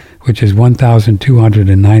can, which is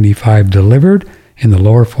 $1,295 delivered in the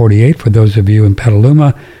lower 48 for those of you in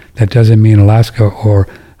Petaluma. That doesn't mean Alaska or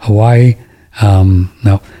Hawaii.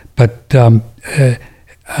 No. But, and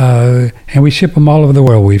we ship them all over the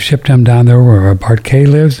world. We've shipped them down there where Bart Kay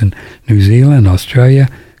lives in New Zealand, Australia,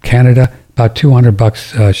 Canada, about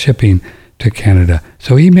 $200 shipping to Canada.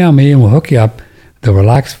 So email me and we'll hook you up. The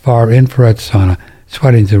Relax Far Infrared Sauna.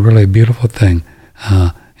 Sweating's a really beautiful thing,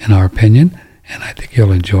 in our opinion, and I think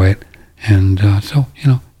you'll enjoy it. And so,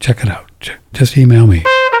 check it out. Just email me.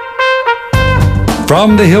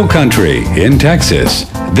 From the Hill Country in Texas,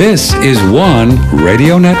 this is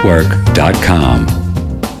OneRadioNetwork.com.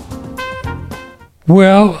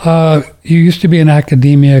 Well, you used to be an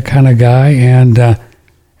academia kind of guy, and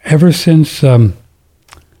ever since that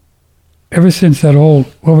old,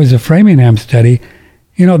 what was the Framingham study,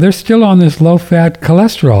 they're still on this low-fat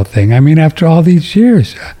cholesterol thing. I mean, after all these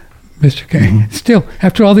years, Mr. K, mm-hmm. Still,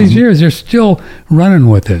 after all these years, they're still running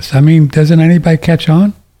with this. I mean, doesn't anybody catch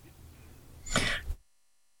on?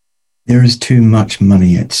 There is too much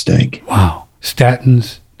money at stake. Wow.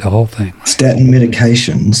 Statins, the whole thing. Statin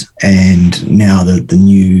medications, and now the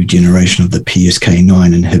new generation of the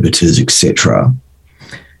PCSK9 inhibitors, etc.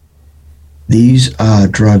 These are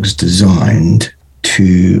drugs designed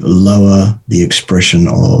to lower the expression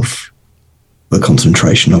of the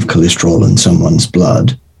concentration of cholesterol in someone's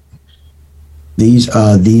blood. These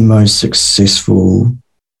are the most successful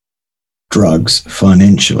drugs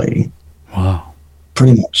financially. Wow.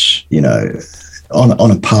 Pretty much,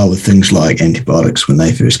 on a par with things like antibiotics when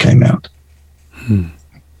they first came out.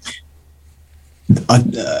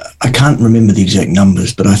 I can't remember the exact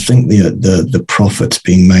numbers, but I think the profits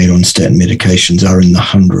being made on statin medications are in the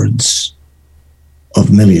hundreds of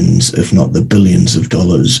millions, if not the billions of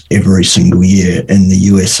dollars every single year in the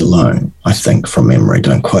US alone, I think, from memory.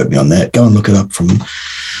 Don't quote me on that. Go and look it up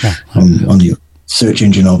on your search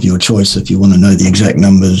engine of your choice if you want to know the exact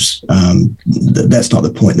numbers. That's not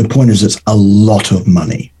the point. The point is it's a lot of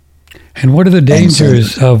money. And what are the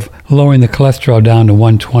dangers of lowering the cholesterol down to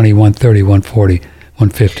 120, 130, 140,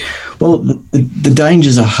 150? Well, the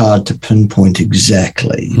dangers are hard to pinpoint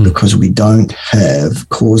exactly because we don't have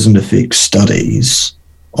cause and effect studies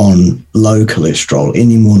on low cholesterol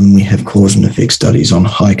any more than we have cause and effect studies on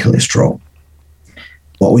high cholesterol.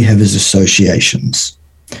 What we have is associations.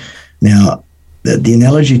 Now, the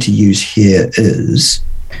analogy to use here is,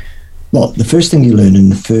 well, the first thing you learn in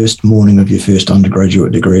the first morning of your first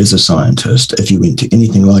undergraduate degree as a scientist, if you went to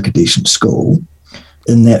anything like a decent school,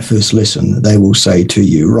 in that first lesson, they will say to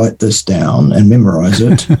you, write this down and memorize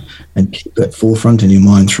it and keep it forefront in your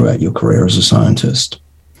mind throughout your career as a scientist.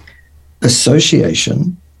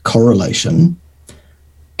 Association, correlation,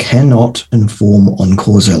 cannot inform on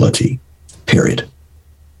causality, period.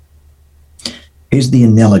 Here's the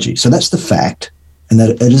analogy. So that's the fact, and that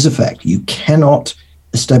it is a fact. You cannot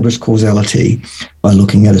establish causality by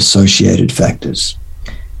looking at associated factors.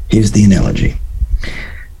 Here's the analogy.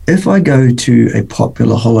 If I go to a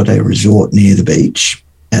popular holiday resort near the beach,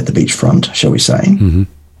 at the beachfront, shall we say,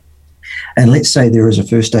 and let's say there is a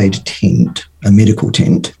first aid tent, a medical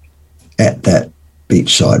tent, at that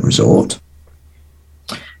beachside resort,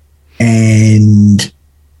 and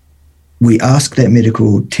we ask that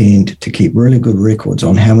medical tent to keep really good records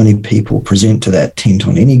on how many people present to that tent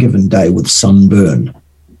on any given day with sunburn.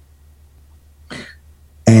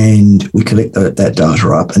 And we collect that data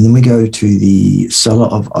up, and then we go to the seller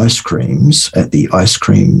of ice creams at the ice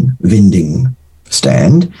cream vending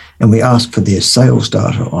stand, and we ask for their sales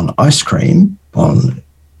data on ice cream on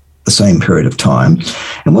the same period of time.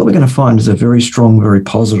 And what we're going to find is a very strong, very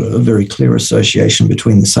positive, very clear association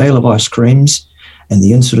between the sale of ice creams and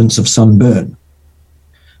the incidence of sunburn.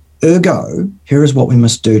 Ergo, here is what we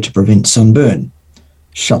must do to prevent sunburn.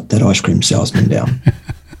 Shut that ice cream salesman down.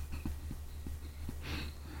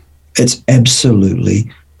 It's absolutely,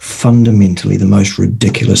 fundamentally the most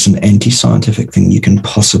ridiculous and anti-scientific thing you can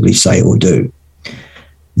possibly say or do.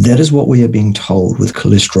 That is what we are being told with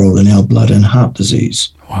cholesterol in our blood and heart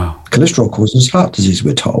disease. Wow. Cholesterol causes heart disease,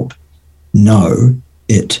 we're told. No,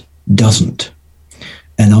 it doesn't.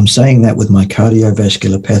 And I'm saying that with my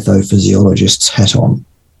cardiovascular pathophysiologist's hat on.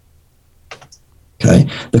 Okay.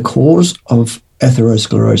 The cause of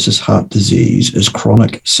atherosclerosis heart disease is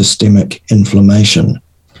chronic systemic inflammation,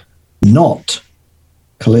 not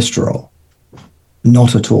cholesterol.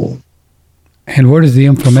 Not at all. And where does the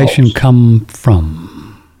inflammation come from?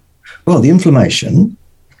 Well, the inflammation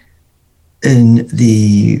in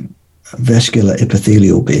the vascular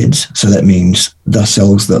epithelial beds, so that means the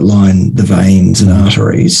cells that line the veins and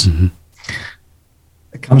arteries,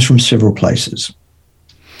 it comes from several places.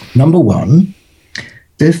 Number one,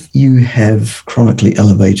 if you have chronically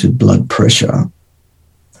elevated blood pressure,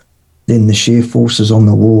 then the shear forces on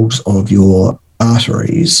the walls of your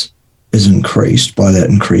arteries is increased by that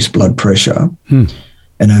increased blood pressure.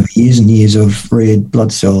 And over years and years of red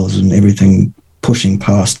blood cells and everything pushing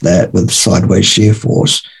past that with sideways shear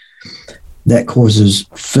force, that causes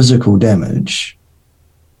physical damage.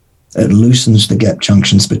 It loosens the gap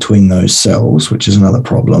junctions between those cells, which is another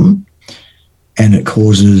problem. And it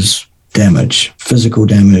causes damage, physical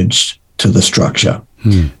damage to the structure,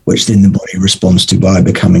 which then the body responds to by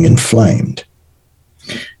becoming inflamed.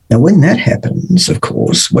 Now, when that happens, of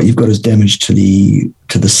course, what you've got is damage to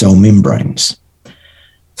the cell membranes.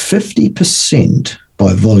 50%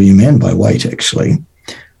 by volume and by weight, actually,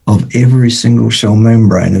 of every single cell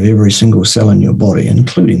membrane of every single cell in your body,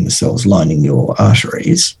 including the cells lining your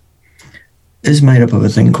arteries, is made up of a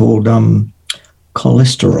thing called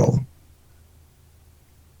cholesterol.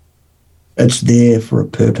 It's there for a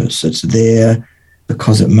purpose. It's there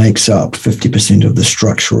because it makes up 50% of the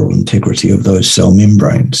structural integrity of those cell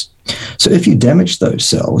membranes. So if you damage those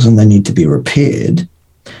cells and they need to be repaired,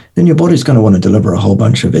 then your body's going to want to deliver a whole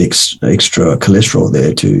bunch of extra cholesterol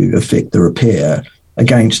there to affect the repair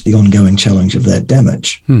against the ongoing challenge of that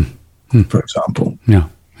damage, for example. Yeah.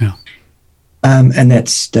 And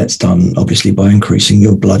that's done, obviously, by increasing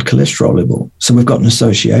your blood cholesterol level. So we've got an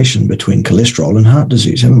association between cholesterol and heart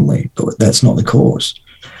disease, haven't we? But that's not the cause.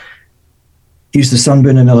 Use the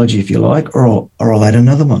sunburn analogy if you like, or I'll add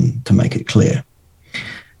another one to make it clear.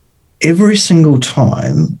 Every single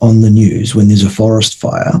time on the news when there's a forest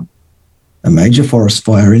fire, a major forest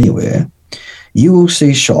fire anywhere, you will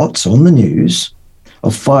see shots on the news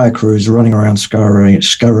of fire crews running around,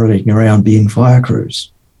 scurrying around being fire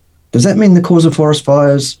crews. Does that mean the cause of forest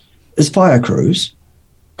fires is fire crews?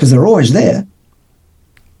 Because they're always there.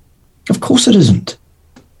 Of course it isn't.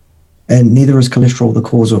 And neither is cholesterol the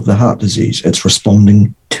cause of the heart disease. It's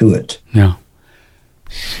responding to it. Yeah.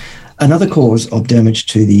 Another cause of damage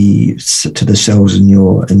to the cells in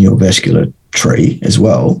your vascular tree as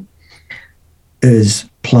well is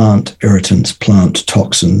plant irritants, plant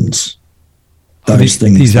toxins, those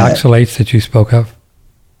things. These oxalates that you spoke of?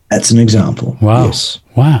 That's an example. Wow. Yes.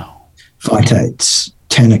 Wow. Phytates,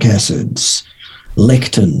 tannic acids,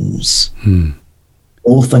 lectins,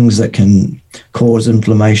 all things that can cause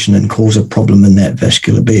inflammation and cause a problem in that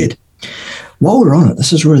vascular bed. While we're on it,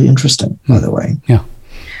 this is really interesting, by the way. Yeah.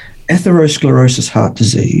 Atherosclerosis heart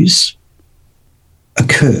disease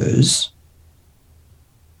occurs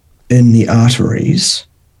in the arteries,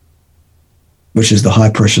 which is the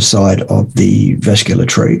high pressure side of the vascular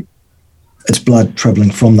tree. It's blood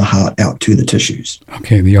traveling from the heart out to the tissues.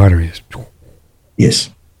 Okay, the arteries. Yes.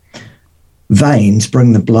 Veins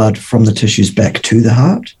bring the blood from the tissues back to the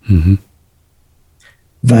heart.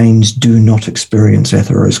 Veins do not experience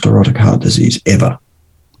atherosclerotic heart disease ever.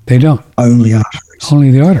 They don't. Only arteries.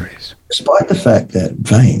 Only the arteries. Despite the fact that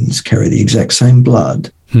veins carry the exact same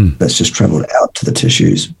blood that's just traveled out to the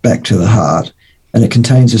tissues, back to the heart, and it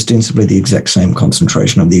contains ostensibly the exact same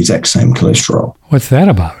concentration of the exact same cholesterol. What's that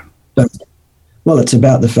about? Well, it's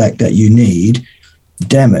about the fact that you need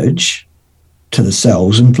damage to the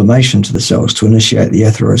cells, inflammation to the cells to initiate the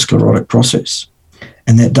atherosclerotic process.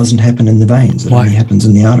 And that doesn't happen in the veins. It only happens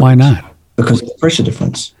in the arteries. Why not? Because of the pressure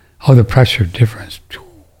difference. Oh, the pressure difference.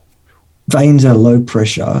 Veins are low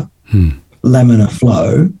pressure laminar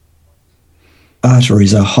flow,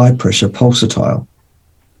 arteries are high pressure pulsatile.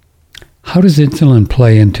 How does insulin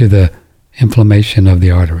play into the inflammation of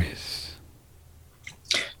the arteries?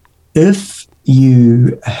 If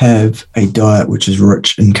you have a diet which is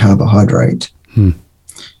rich in carbohydrate,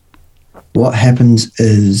 what happens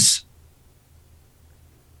is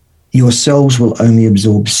your cells will only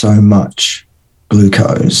absorb so much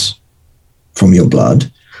glucose from your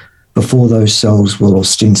blood before those cells will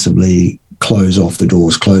ostensibly close off the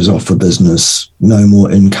doors, close off for business, no more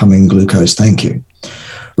incoming glucose, thank you.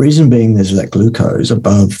 Reason being is that glucose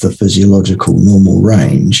above the physiological normal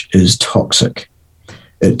range is toxic.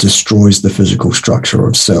 It destroys the physical structure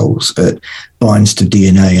of cells. It binds to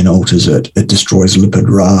DNA and alters it. It destroys lipid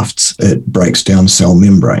rafts. It breaks down cell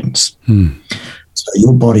membranes. So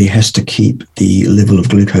your body has to keep the level of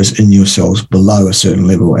glucose in your cells below a certain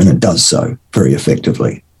level, and it does so very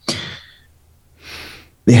effectively.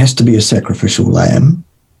 There has to be a sacrificial lamb.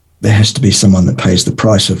 There has to be someone that pays the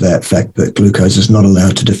price of that fact that glucose is not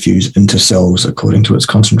allowed to diffuse into cells according to its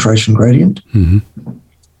concentration gradient. And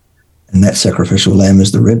that sacrificial lamb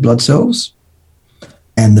is the red blood cells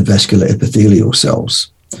and the vascular epithelial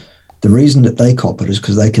cells. The reason that they cop it is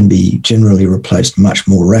because they can be generally replaced much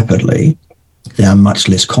more rapidly. They are much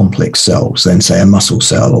less complex cells than, say, a muscle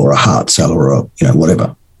cell or a heart cell or a,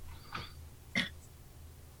 whatever.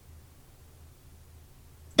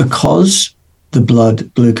 Because the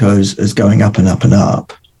blood glucose is going up and up and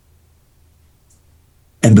up,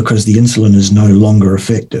 and because the insulin is no longer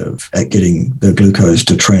effective at getting the glucose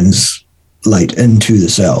to translate into the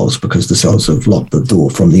cells because the cells have locked the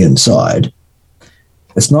door from the inside,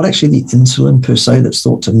 it's not actually the insulin per se that's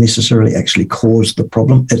thought to necessarily actually cause the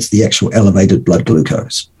problem. It's the actual elevated blood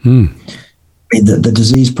glucose. I mean, the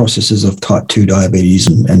disease processes of type 2 diabetes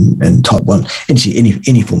and type 1,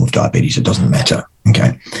 any form of diabetes, it doesn't matter,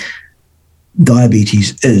 okay?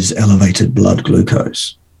 Diabetes is elevated blood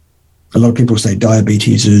glucose. A lot of people say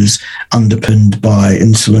diabetes is underpinned by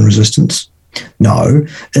insulin resistance. No,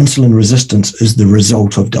 insulin resistance is the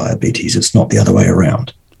result of diabetes. It's not the other way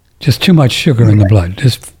around. Just too much sugar in the blood.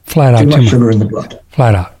 Just flat out too much sugar in the blood.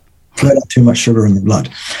 Flat out. Flat out too much sugar in the blood.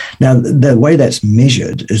 Now, the way that's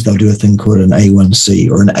measured is they'll do a thing called an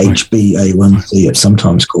A1C or an HbA1c, it's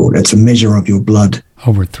sometimes called. It's a measure of your blood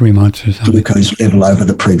over 3 months or something. Glucose level over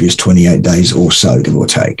the previous 28 days or so, give or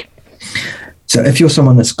take. So if you're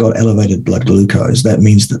someone that's got elevated blood glucose, that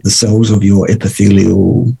means that the cells of your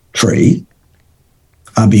epithelial tree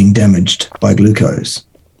are being damaged by glucose.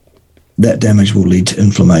 That damage will lead to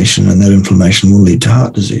inflammation, and that inflammation will lead to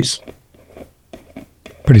heart disease.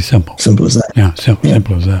 Pretty simple. Simple as that. Yeah,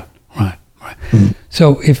 simple as that. Right.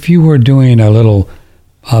 So if you were doing a little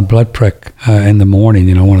blood prick in the morning,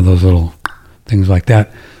 one of those little things like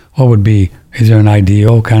that, is there an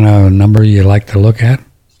ideal kind of number you like to look at?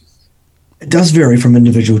 It does vary from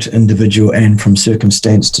individual to individual and from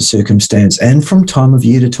circumstance to circumstance and from time of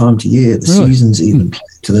year to time to year. The seasons even play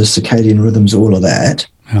to the circadian rhythms, all of that.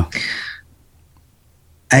 Yeah.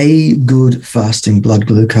 A good fasting blood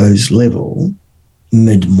glucose level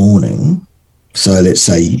mid-morning, so let's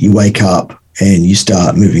say you wake up and you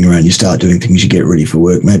start moving around, you start doing things, you get ready for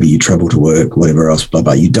work, maybe you travel to work, whatever else, blah,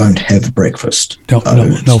 blah, you don't have breakfast. No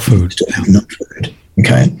food. No food,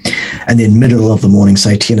 okay? And then middle of the morning,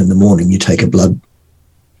 say 10 in the morning, you take a blood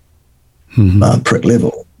prick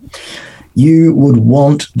level. You would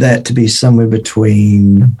want that to be somewhere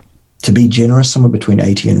between, to be generous, somewhere between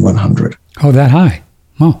 80 and 100. Oh, that high?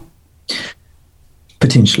 Oh.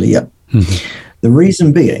 Potentially, yeah. The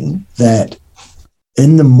reason being that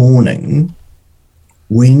in the morning,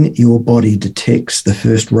 when your body detects the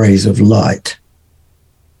first rays of light,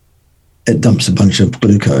 it dumps a bunch of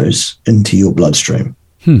glucose into your bloodstream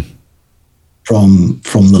from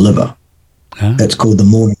the liver. That's called the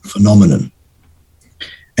morning phenomenon.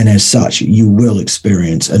 And as such, you will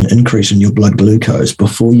experience an increase in your blood glucose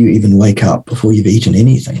before you even wake up, before you've eaten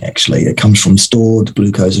anything, actually. It comes from stored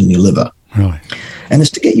glucose in your liver. Really? And it's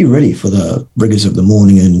to get you ready for the rigors of the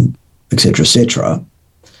morning and et cetera,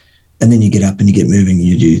 and then you get up and you get moving,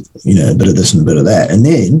 you do, a bit of this and a bit of that. And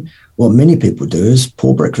then what many people do is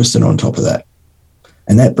pour breakfast in on top of that.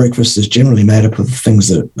 And that breakfast is generally made up of things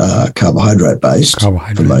that are carbohydrate-based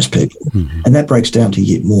for most people. And that breaks down to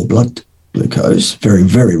get more blood glucose very,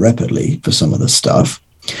 very rapidly for some of the stuff.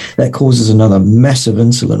 That causes another massive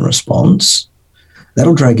insulin response.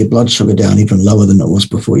 That'll drag your blood sugar down even lower than it was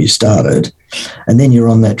before you started. And then you're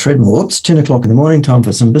on that treadmill. Oops, 10 o'clock in the morning, time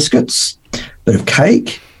for some biscuits, bit of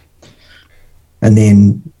cake. And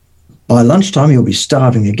then by lunchtime, you'll be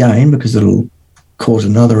starving again because it'll cause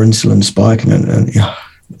another insulin spike. And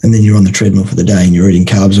and then you're on the treadmill for the day and you're eating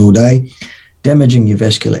carbs all day, damaging your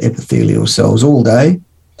vascular epithelial cells all day,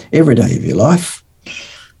 every day of your life.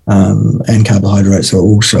 And carbohydrates are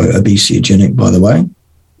also obesogenic, by the way.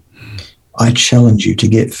 I challenge you to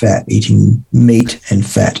get fat eating meat and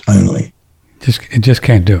fat only. Just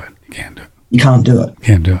can't do it. You can't do it. You can't do it.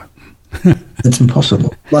 Can't do it. It's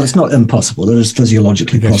impossible. Well, it's not impossible. It is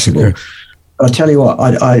physiologically possible. True. But I tell you what,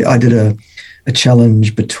 I did a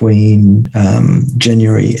challenge between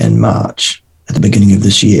January and March at the beginning of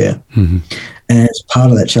this year. Mm-hmm. And as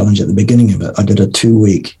part of that challenge at the beginning of it, I did a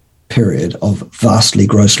 2-week period of vastly,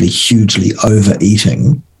 grossly, hugely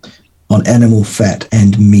overeating on animal fat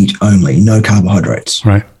and meat only, no carbohydrates.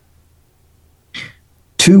 Right.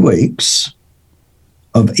 2 weeks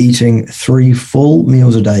of eating 3 full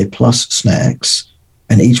meals a day plus snacks,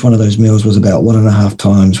 and each one of those meals was about 1.5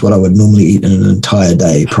 times what I would normally eat in an entire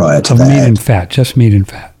day prior to that. Meat and fat, just meat and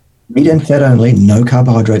fat. Meat and fat only, no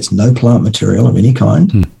carbohydrates, no plant material of any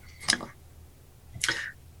kind.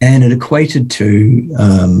 And it equated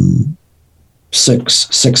to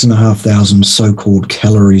 6,500 so-called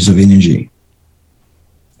calories of energy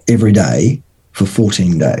every day for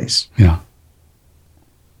 14 days. Yeah.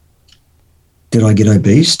 Did I get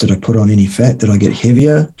obese? Did I put on any fat? Did I get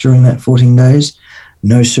heavier during that 14 days?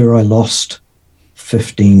 No, sir. I lost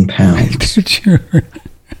 15 pounds.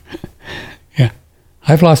 Yeah.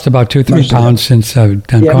 I've lost about 2-3 pounds since I've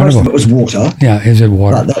done carnivore. Most of it was water. Yeah, is it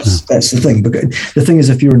water? But that's the thing. Because the thing is,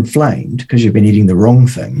 if you're inflamed because you've been eating the wrong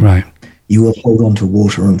thing, right, you will hold on to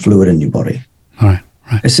water and fluid in your body. All right,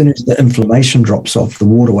 right. As soon as the inflammation drops off, the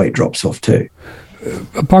water weight drops off too.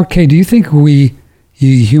 Bart K., do you think you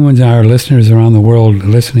humans and our listeners around the world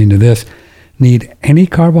listening to this need any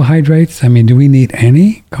carbohydrates? I mean, do we need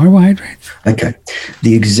any carbohydrates? Okay.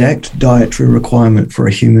 The exact dietary requirement for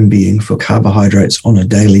a human being for carbohydrates on a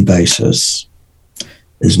daily basis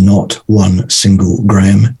is not 1 single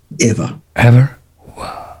gram ever. Ever?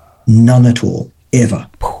 None at all. Ever.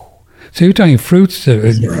 So you're talking fruits,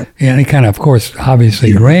 any kind of course,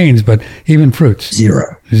 obviously grains, but even fruits?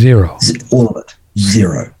 Zero. All of it.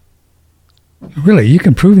 Zero. Really? You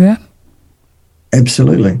can prove that?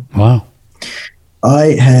 Absolutely. Wow.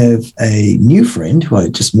 I have a new friend who I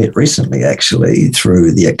just met recently, actually,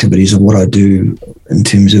 through the activities of what I do in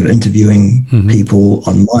terms of interviewing people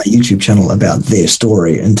on my YouTube channel about their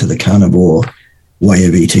story into the carnivore way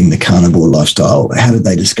of eating, the carnivore lifestyle. How did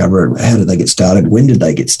they discover it? How did they get started? When did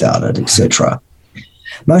they get started, etc.?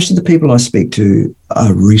 Most of the people I speak to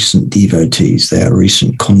are recent devotees. They are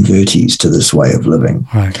recent convertees to this way of living.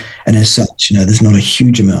 Right. And as such, there's not a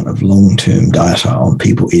huge amount of long-term data on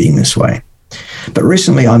people eating this way. But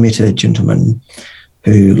recently I met a gentleman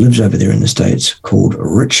who lives over there in the States called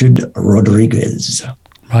Richard Rodriguez.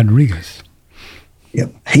 Rodriguez.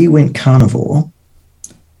 Yep. He went carnivore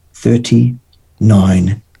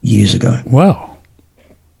 39 years ago. Wow.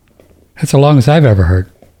 That's the longest I've ever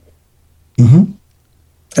heard. Mm-hmm.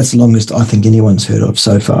 That's the longest I think anyone's heard of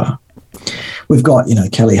so far. We've got,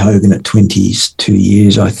 Kelly Hogan at 22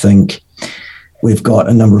 years, I think. We've got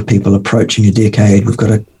a number of people approaching a decade. We've got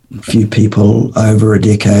a few people over a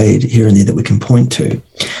decade here and there that we can point to.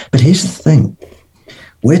 But here's the thing.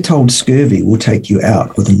 We're told scurvy will take you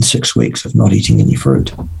out within 6 weeks of not eating any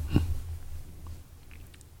fruit.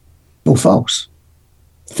 Well, false.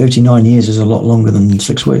 39 years is a lot longer than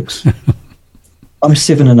 6 weeks. I'm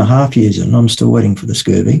 7.5 years in and I'm still waiting for the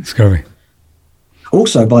scurvy.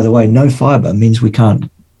 Also, by the way, no fiber means we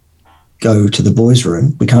can't go to the boys'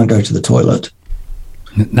 room. We can't go to the toilet.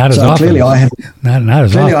 Not as often. Clearly I haven't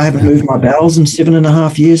often. moved my bowels in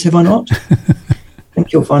 7.5 years, have I not? I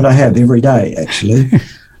think you'll find I have every day, actually.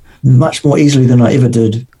 Much more easily than I ever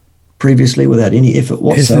did previously without any effort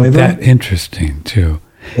whatsoever. Isn't that interesting, too?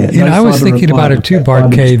 Yeah, I was thinking about it, too,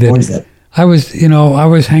 Bart K., that I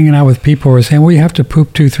was hanging out with people who were saying, well, you have to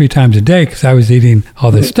poop 2-3 times a day because I was eating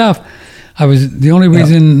all this stuff. The only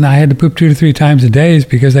reason I had to poop 2 to 3 times a day is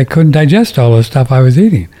because I couldn't digest all the stuff I was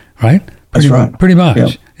eating, right? That's right. Pretty much. Yep.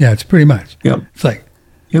 Yeah, it's pretty much. Yep. It's like,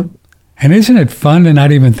 yep. And isn't it fun to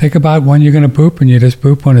not even think about when you're going to poop and you just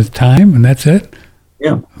poop when it's time and that's it?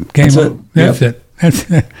 Yeah. That's it. That's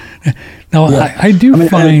it. Now, yeah. I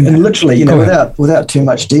find... And literally, without too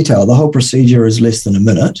much detail, the whole procedure is less than a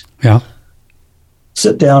minute. Yeah.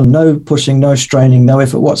 Sit down, no pushing, no straining, no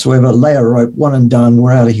effort whatsoever, lay a rope, one and done,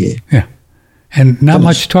 we're out of here. Yeah. And not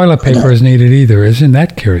much toilet paper is needed either. Isn't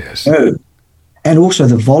that curious? No. And also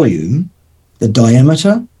the volume, the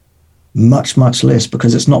diameter, much, much less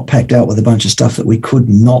because it's not packed out with a bunch of stuff that we could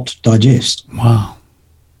not digest. Wow.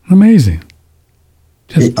 Amazing.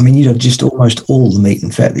 You'd have just almost all the meat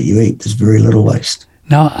and fat that you eat. There's very little waste.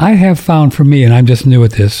 Now, I have found for me, and I'm just new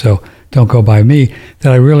at this, so don't go by me,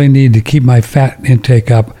 that I really need to keep my fat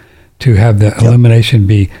intake up to have the elimination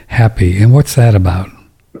be happy. And what's that about?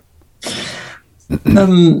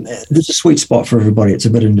 There's a sweet spot for everybody. It's a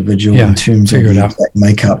bit individual in terms of the exact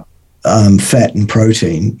makeup, fat and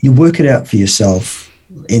protein. You work it out for yourself.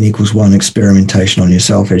 N=1 experimentation on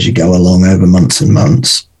yourself as you go along over months and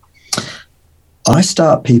months. I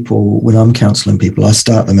start people, when I'm counseling people, I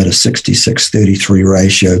start them at a 66-33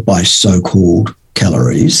 ratio by so-called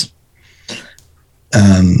calories,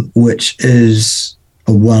 which is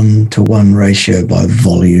a 1-to-1 ratio by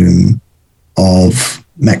volume of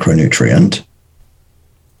macronutrient,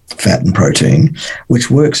 fat and protein, which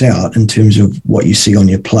works out in terms of what you see on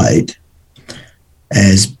your plate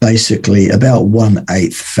as basically about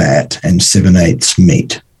 1/8 fat and 7/8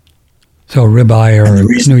 meat. So ribeye or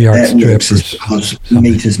New York strip. Because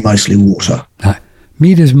meat is mostly water.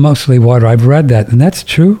 Meat is mostly water. I've read that, and that's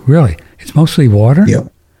true. Really, it's mostly water. Yeah.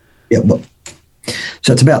 Well,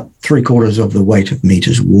 so it's about 3/4 of the weight of meat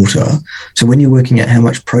is water. So when you're working out how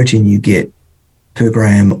much protein you get per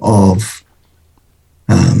gram of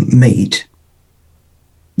meat,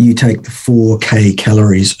 you take the 4K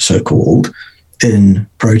calories, so-called, in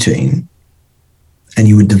protein, and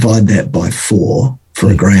you would divide that by 4 for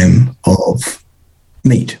a gram of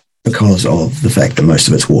meat because of the fact that most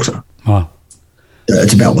of it's water. Wow.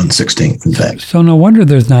 It's about 1/16, in fact. So no wonder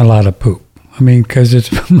there's not a lot of poop. I mean, because it's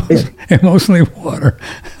mostly water.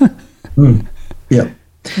 Yeah.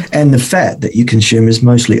 And the fat that you consume is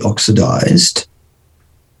mostly oxidized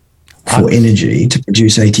for energy to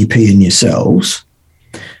produce ATP in your cells.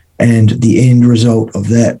 And the end result of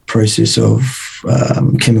that process of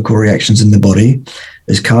chemical reactions in the body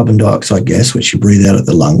is carbon dioxide gas, which you breathe out of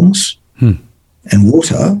the lungs, and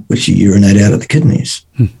water, which you urinate out of the kidneys.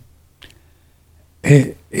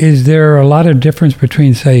 Is there a lot of difference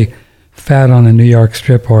between, say, fat on a New York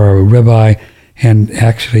strip or a ribeye and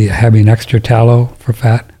actually having extra tallow for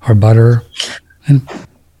fat or butter?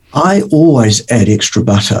 I always add extra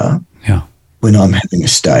butter when I'm having a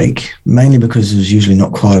steak, mainly because there's usually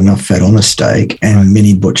not quite enough fat on a steak, and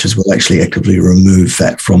many butchers will actually actively remove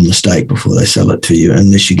fat from the steak before they sell it to you,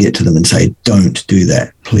 unless you get to them and say, don't do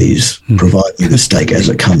that, please provide me the steak as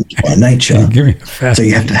it comes by nature. So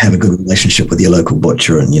you have to have a good relationship with your local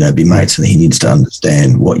butcher and, be mates, and he needs to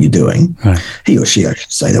understand what you're doing. He or she, I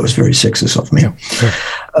should say. That was very sexist of me.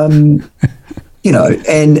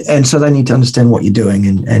 And so they need to understand what you're doing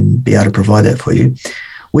and be able to provide that for you.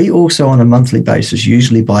 We also, on a monthly basis,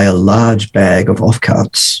 usually buy a large bag of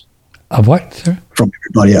offcuts. Of what, sir? From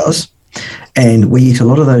everybody else. And we eat a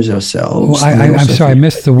lot of those ourselves. I'm sorry, I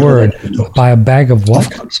missed the word. Buy a bag of what?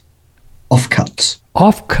 Offcuts.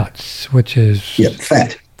 Offcuts, which is...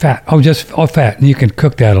 fat. Fat. Just fat. And you can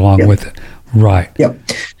cook that along with it. Right. Yep.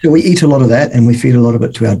 So we eat a lot of that, and we feed a lot of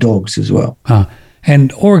it to our dogs as well.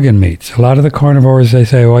 And organ meats. A lot of the carnivores, they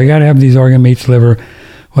say, well, you got to have these organ meats, liver,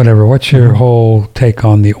 whatever. What's your whole take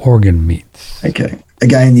on the organ meats? Okay.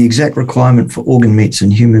 Again, the exact requirement for organ meats in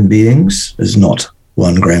human beings is not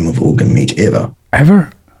 1 gram of organ meat ever. Ever?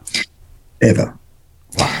 Ever.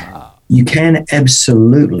 Wow. You can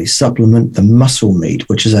absolutely supplement the muscle meat,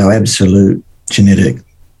 which is our absolute genetic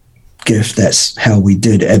gift. That's how we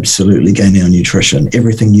did absolutely gain our nutrition.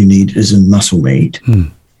 Everything you need is in muscle meat.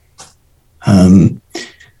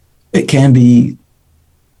 It can be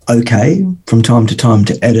okay from time to time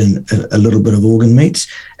to add in a little bit of organ meats.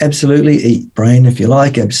 Absolutely. Eat brain if you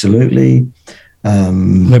like. Absolutely.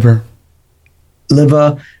 Liver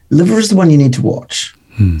is the one you need to watch.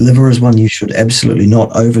 Liver is one you should absolutely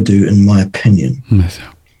not overdo, in my opinion.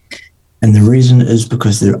 And the reason is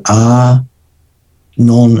because there are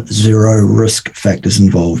non-zero risk factors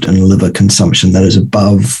involved in liver consumption that is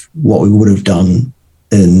above what we would have done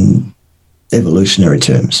in evolutionary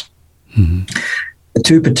terms. The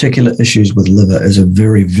 2 particular issues with liver is a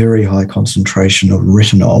very, very high concentration of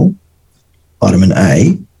retinol, vitamin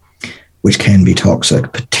A, which can be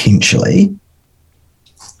toxic potentially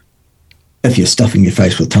if you're stuffing your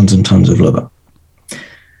face with tons and tons of liver.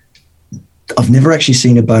 I've never actually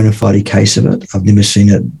seen a bona fide case of it. I've never seen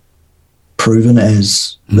it proven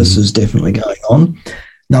as this is definitely going on.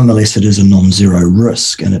 Nonetheless, it is a non-zero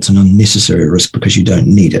risk, and it's an unnecessary risk because you don't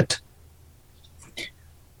need it.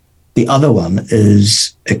 The other one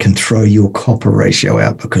is it can throw your copper ratio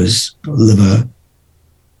out because liver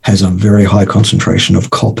has a very high concentration of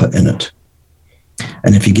copper in it.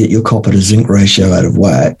 And if you get your copper to zinc ratio out of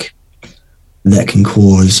whack, that can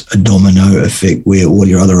cause a domino effect where all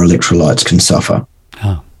your other electrolytes can suffer.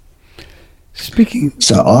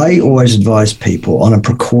 So I always advise people on a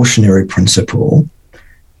precautionary principle,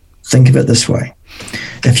 think of it this way.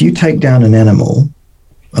 If you take down an animal,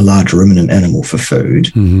 a large ruminant animal for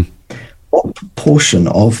food, what proportion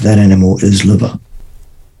of that animal is liver?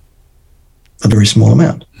 A very small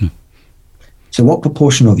amount. So what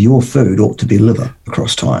proportion of your food ought to be liver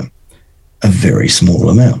across time? A very small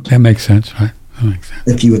amount. That makes sense, right? That makes sense.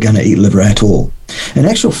 If you were going to eat liver at all. In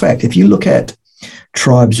actual fact, if you look at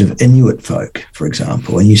tribes of Inuit folk, for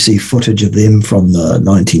example, and you see footage of them from the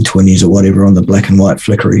 1920s or whatever on the black and white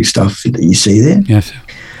flickery stuff that you see there, Yes.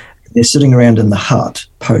 they're sitting around in the hut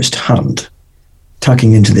post-hunt,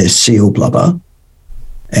 tucking into their seal blubber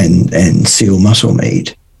and seal muscle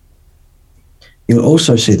meat. You'll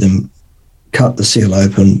also see them cut the seal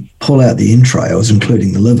open, pull out the entrails,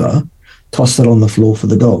 including the liver, toss that on the floor for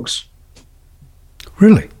the dogs.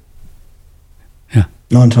 Really?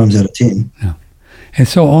 9 times out of 10. Yeah. And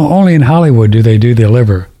so only in Hollywood do they do the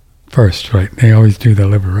liver first, right? They always do the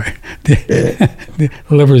liver, right? The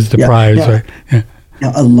liver is the prize, right? Yeah.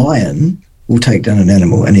 Now, a lion will take down an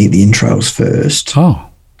animal and eat the entrails first. Oh.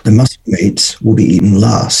 The muscle meats will be eaten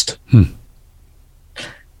last.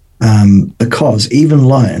 Because even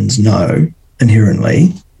lions know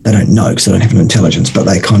inherently, they don't know because they don't have an intelligence, but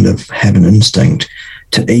they kind of have an instinct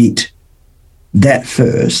to eat that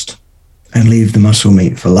first and leave the muscle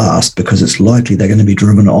meat for last, because it's likely they're going to be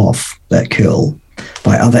driven off that kill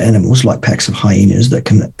by other animals like packs of hyenas that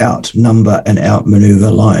can outnumber and outmaneuver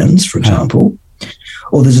lions, for example.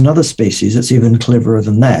 Or there's another species that's even cleverer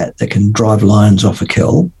than that can drive lions off a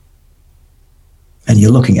kill. And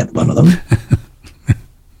you're looking at one of them.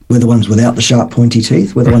 We're the ones without the sharp, pointy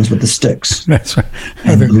teeth. We're the ones with the sticks. That's right.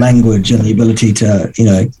 And the language and the ability to,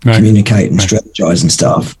 communicate and strategize and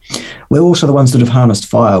stuff. We're also the ones that have harnessed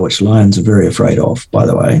fire, which lions are very afraid of, by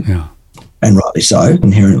the way. Yeah. And rightly so,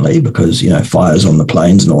 inherently, because, fire's on the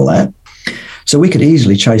plains and all that. So we could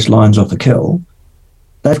easily chase lions off a kill.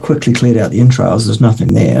 They've quickly cleared out the entrails. There's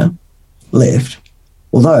nothing there left.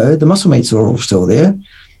 Although the muscle meats are all still there.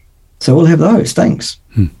 So we'll have those. Thanks.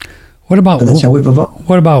 What about that's how we've evolved.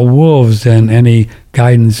 What about wolves and any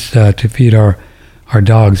guidance to feed our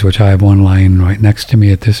dogs, which I have one lying right next to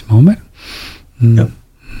me at this moment?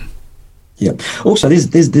 Yep. Also,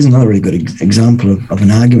 there's another really good example of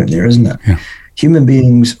an argument there, isn't it? Yeah. Human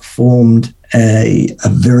beings formed a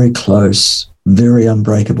very close, very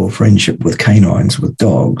unbreakable friendship with canines, with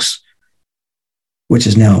dogs, which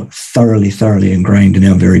is now thoroughly ingrained in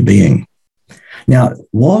our very being. Now,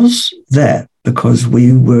 was that because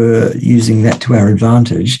we were using that to our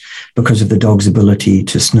advantage because of the dog's ability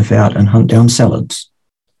to sniff out and hunt down salads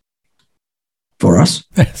for us,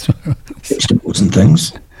 vegetables and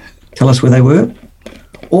things, tell us where they were?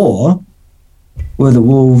 Or were the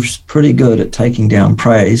wolves pretty good at taking down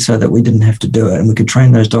prey so that we didn't have to do it and we could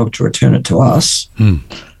train those dogs to return it to us and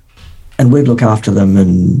we'd look after them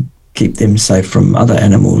and keep them safe from other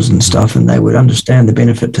animals and stuff, and they would understand the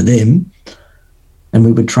benefit to them? And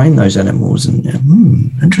we would train those animals, and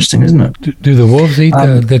interesting, isn't it? Do the wolves eat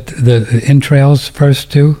the entrails first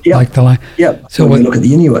too, like the lion? Yeah. So when you look at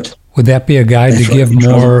the Inuit, would that be a guide to give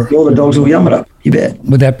more? All the dogs will yum it up. You bet.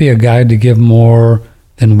 Would that be a guide to give more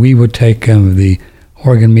than we would take the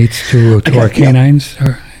organ meats to our canines?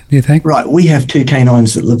 Or, do you think? Right. We have 2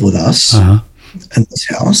 canines that live with us in this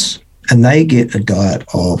house, and they get a diet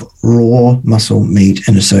of raw muscle meat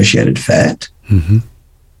and associated fat,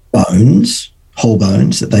 bones. Whole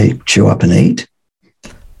bones that they chew up and eat,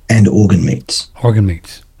 and organ meats. Organ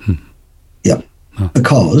meats. Yep.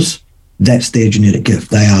 Because that's their genetic gift.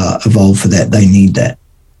 They are evolved for that. They need that.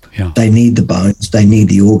 Yeah. They need the bones. They need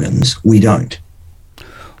the organs. We don't.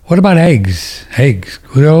 What about eggs? Eggs.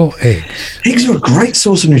 Good old eggs. Eggs are a great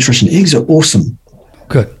source of nutrition. Eggs are awesome.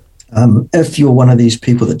 Good. If you're one of these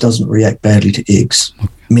people that doesn't react badly to eggs,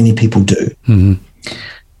 many people do.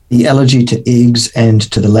 The allergy to eggs and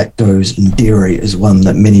to the lactose in dairy is one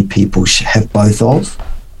that many people have both of,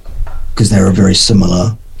 because they're a very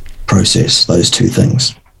similar process, those two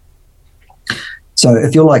things. So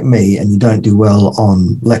if you're like me and you don't do well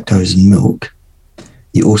on lactose in milk,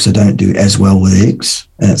 you also don't do as well with eggs.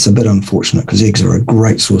 And it's a bit unfortunate because eggs are a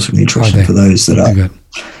great source of nutrition for those that are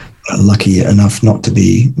lucky enough not to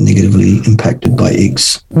be negatively impacted by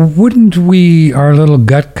eggs. Wouldn't our little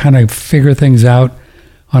gut kind of figure things out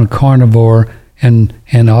on carnivore, and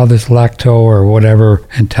all this lacto or whatever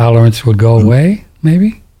intolerance would go away,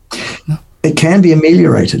 maybe? No? It can be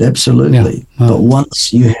ameliorated, absolutely. Yeah. But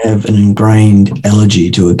once you have an ingrained allergy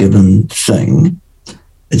to a given thing,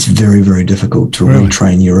 it's very, very difficult to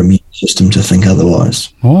retrain your immune system to think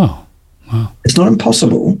otherwise. Wow. It's not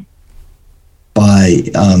impossible by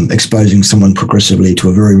exposing someone progressively to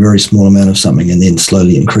a very, very small amount of something and then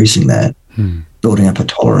slowly increasing that, building up a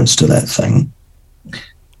tolerance to that thing.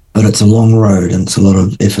 but it's a long road and it's a lot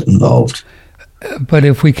of effort involved. But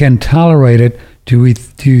if we can tolerate it, do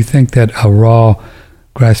you think that a raw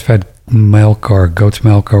grass-fed milk or goat's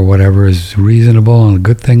milk or whatever is reasonable and a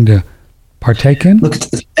good thing to partake in? Look,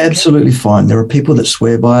 it's absolutely fine. There are people that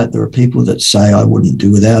swear by it. There are people that say I wouldn't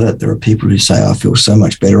do without it. There are people who say I feel so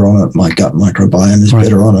much better on it. My gut microbiome is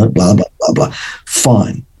better on it. Blah blah blah blah.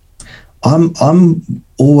 Fine. I'm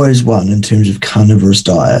always one in terms of carnivorous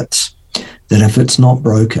diets that if it's not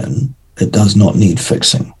broken, it does not need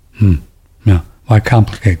fixing. Yeah. Why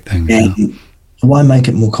complicate things? And why make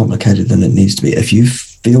it more complicated than it needs to be? If you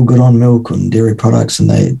feel good on milk and dairy products,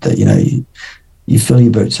 and you fill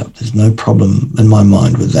your boots up, there's no problem in my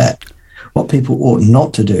mind with that. What people ought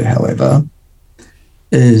not to do, however,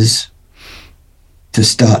 is to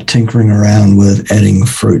start tinkering around with adding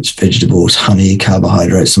fruits, vegetables, honey,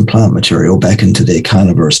 carbohydrates, and plant material back into their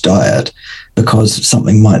carnivorous diet because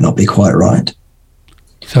something might not be quite right.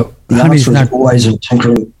 So the answer is always in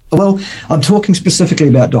tinkering. Well, I'm talking specifically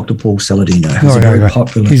about Dr. Paul Saladino, who's a very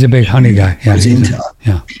popular. He's a big honey guy. Yeah, presenter.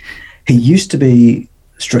 He used to be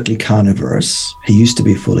strictly carnivorous. He used to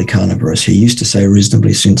be fully carnivorous. He used to say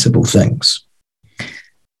reasonably sensible things.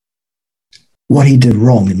 What he did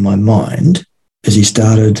wrong in my mind is he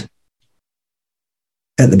started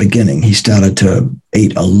to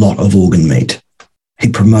eat a lot of organ meat. He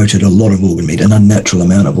promoted a lot of organ meat, an unnatural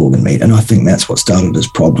amount of organ meat. And I think that's what started his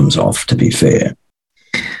problems off, to be fair.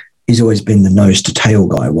 He's always been the nose to tail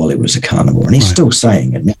guy while he was a carnivore. And he's still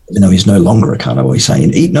saying it now, even though he's no longer a carnivore. He's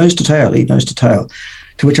saying, eat nose to tail, eat nose to tail.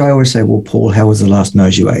 To which I always say, well, Paul, how was the last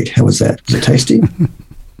nose you ate? How was that? Was it tasty?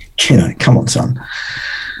 Come on, son.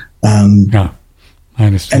 I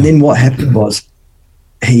understand. And then what happened was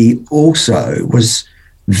he also was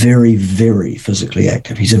very, very physically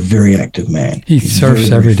active. He's a very active man. He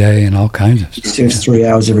surfs every day and all kinds of stuff. He surfs 3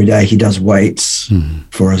 hours every day. He does weights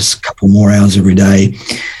for a couple more hours every day.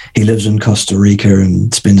 He lives in Costa Rica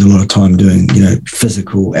and spends a lot of time doing,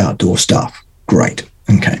 physical outdoor stuff. Great.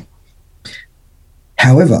 Okay.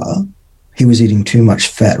 However, he was eating too much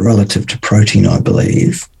fat relative to protein, I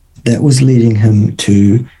believe. That was leading him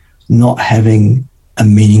to not having a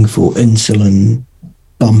meaningful insulin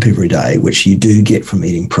bump every day, which you do get from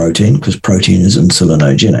eating protein because protein is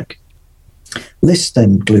insulinogenic. Less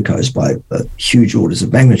than glucose by huge orders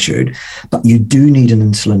of magnitude, but you do need an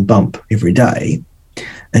insulin bump every day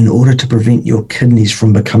in order to prevent your kidneys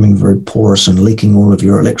from becoming very porous and leaking all of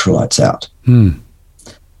your electrolytes out.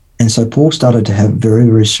 And so Paul started to have very,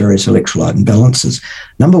 very serious electrolyte imbalances.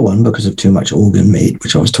 Number one, because of too much organ meat,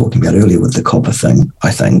 which I was talking about earlier with the copper thing,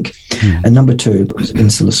 I think. And number two, because of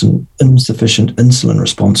insufficient insulin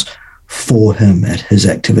response for him at his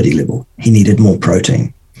activity level. He needed more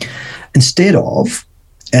protein. Instead of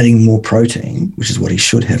adding more protein, which is what he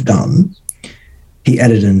should have done, he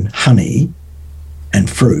added in honey and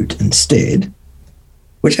fruit instead,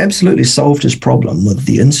 which absolutely solved his problem with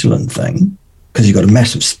the insulin thing, because he got a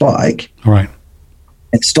massive spike. Right.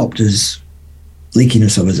 And stopped his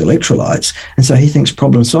leakiness of his electrolytes. And so he thinks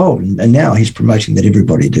problem solved. And now he's promoting that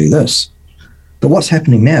everybody do this. But what's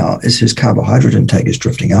happening now is his carbohydrate intake is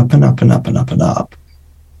drifting up and up and up and up and up.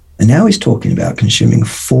 And now he's talking about consuming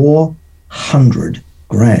 400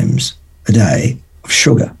 grams a day of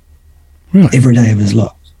sugar every day of his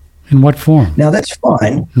life. In what form? Now, that's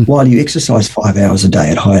fine while you exercise 5 hours a day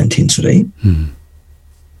at high intensity.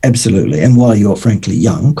 Absolutely. And while you're frankly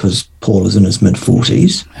young, because Paul is in his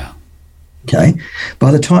mid-40s. Yeah. Okay.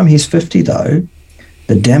 By the time he's 50, though,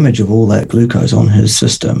 the damage of all that glucose on his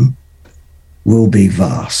system will be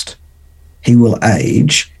vast. He will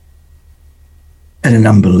age at an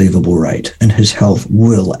unbelievable rate, and his health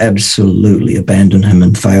will absolutely abandon him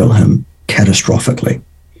and fail him catastrophically.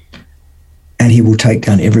 And he will take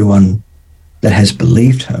down everyone that has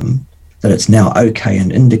believed him that it's now okay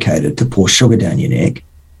and indicated to pour sugar down your neck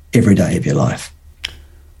every day of your life.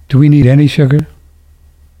 Do we need any sugar?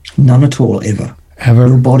 None at all, ever. Ever?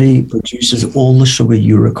 Your body produces all the sugar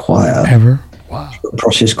you require. Ever? Wow. A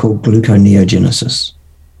process called gluconeogenesis.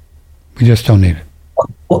 We just don't need it.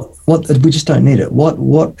 What we just don't need it.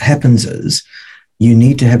 What happens is you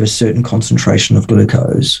need to have a certain concentration of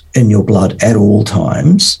glucose in your blood at all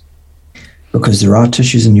times because there are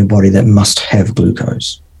tissues in your body that must have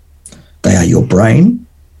glucose. They are your brain,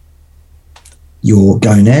 your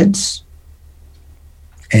gonads,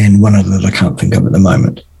 and one other that I can't think of at the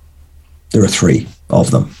moment. There are three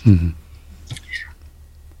of them.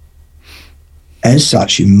 As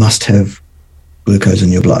such, you must have glucose in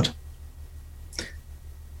your blood.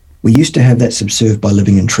 We used to have that subserved by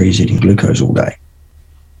living in trees eating glucose all day.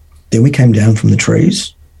 Then we came down from the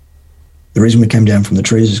trees The reason we came down from the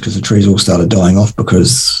trees is because the trees all started dying off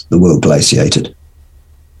because the world glaciated.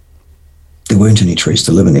 There weren't any trees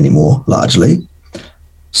to live in anymore, largely.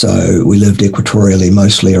 So we lived equatorially,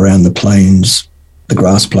 mostly around the plains, the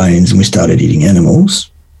grass plains, and we started eating animals.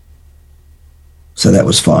 So that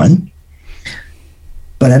was fine.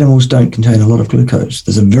 But animals don't contain a lot of glucose.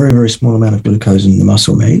 There's a very, very small amount of glucose in the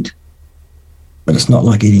muscle meat, but it's not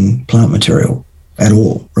like eating plant material at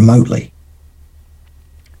all, remotely.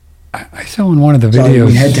 I saw in one of the videos. So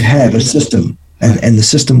we had to have a system, and the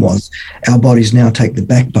system was our bodies now take the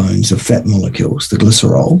backbones of fat molecules, the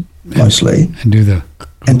glycerol mostly,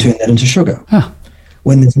 and turn that into sugar. Huh.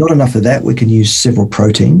 When there's not enough of that, we can use several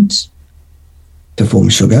proteins to form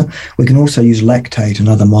sugar. We can also use lactate and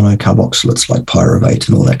other monocarboxylates like pyruvate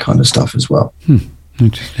and all that kind of stuff as well.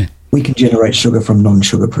 Interesting. We can generate sugar from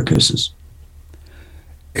non-sugar precursors.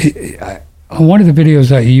 On one of the videos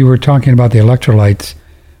that you were talking about the electrolytes,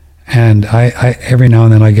 and I every now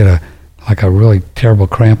and then I get a really terrible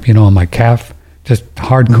cramp, on my calf, just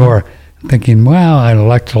hardcore, thinking, well, I had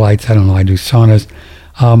electrolytes, I don't know, I do saunas.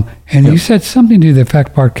 And you said something to the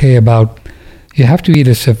effect, K, about you have to eat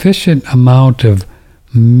a sufficient amount of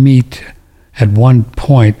meat at one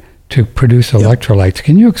point to produce electrolytes.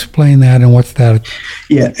 Can you explain that, and what's that?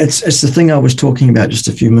 Yeah, it's the thing I was talking about just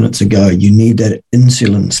a few minutes ago. You need that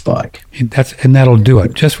insulin spike. And that'll do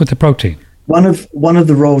it, just with the protein. One of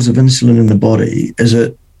the roles of insulin in the body is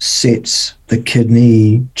it sets the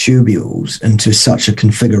kidney tubules into such a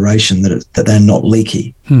configuration that they're not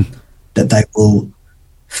leaky, that they will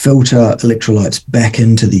filter electrolytes back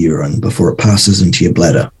into the urine before it passes into your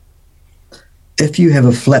bladder. If you have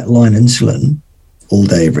a flat line insulin all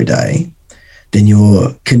day, every day, then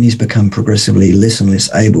your kidneys become progressively less and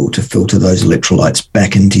less able to filter those electrolytes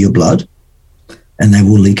back into your blood, and they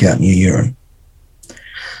will leak out in your urine.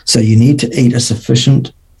 So you need to eat a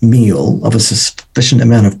sufficient meal of a sufficient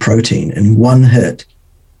amount of protein in one hit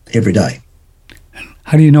every day.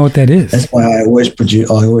 How do you know what that is? That's why I always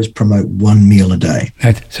promote one meal a day.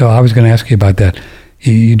 So I was going to ask you about that.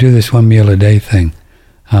 You do this one meal a day thing.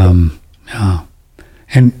 And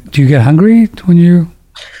do you get hungry when you...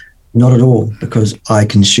 Not at all, because I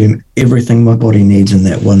consume everything my body needs in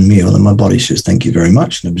that one meal, and my body says thank you very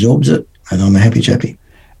much and absorbs it, and I'm a happy chappy.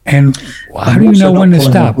 And how do you know when to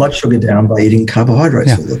stop? Blood sugar down by eating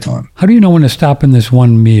carbohydrates all the time. How do you know when to stop in this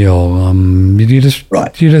one meal? Do you just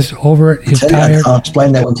over it? You're tired? I'll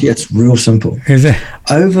explain that one to you. It's real simple. Is it?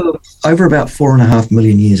 Over about 4.5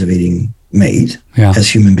 million years of eating meat as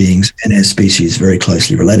human beings and as species very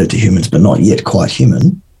closely related to humans, but not yet quite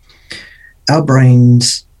human, our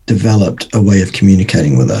brains developed a way of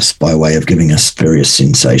communicating with us by way of giving us various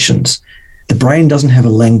sensations. The brain doesn't have a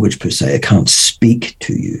language per se. It can't speak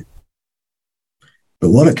to you. But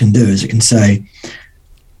what it can do is it can say,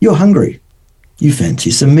 you're hungry. You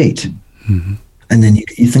fancy some meat. Mm-hmm. And then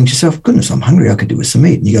you think to yourself, goodness, I'm hungry. I could do with some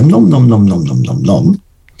meat. And you go, nom, nom, nom, nom, nom, nom, nom.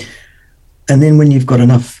 And then when you've got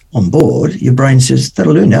enough on board, your brain says,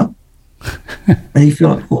 that'll do now. And you feel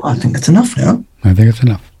like, well, I think it's enough now. I think it's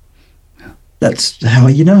enough. Yeah. That's how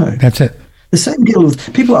you know. That's it. The same deal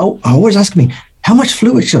with people are always asking me, how much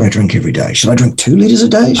fluid should I drink every day? Should I drink 2 liters a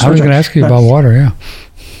day? I was going to ask you about water, yeah.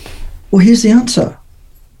 Well, here's the answer.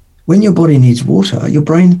 When your body needs water, your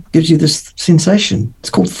brain gives you this sensation. It's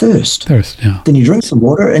called thirst. Thirst, yeah. Then you drink some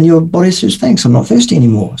water and your body says, thanks, I'm not thirsty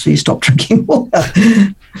anymore. So you stop drinking water.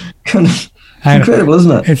 Kind of incredible,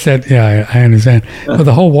 isn't it? It's that, yeah, I understand. Well,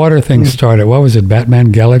 the whole water thing started, what was it,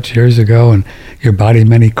 Batman Gelich years ago, and your body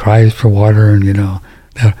many cries for water, and,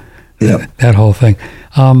 that whole thing.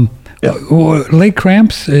 Late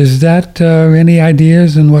cramps, is that any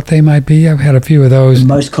ideas on what they might be? I've had a few of those. The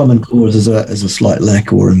most common cause is a slight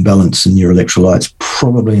lack or imbalance in your electrolytes,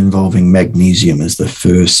 probably involving magnesium as the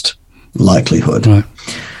first likelihood. Right.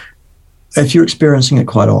 If you're experiencing it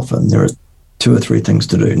quite often, there are 2 or 3 things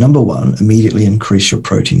to do. Number 1, immediately increase your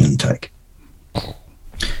protein intake.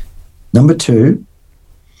 Number 2,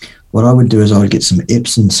 what I would do is I would get some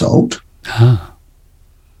Epsom salt,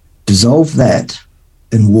 dissolve that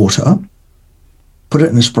in water, put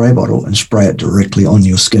it in a spray bottle and spray it directly on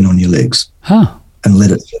your skin, on your legs, and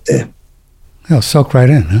let it sit there. It'll soak right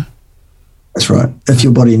in, huh? That's right. If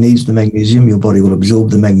your body needs the magnesium, your body will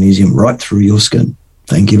absorb the magnesium right through your skin.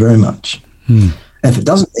 Thank you very much. If it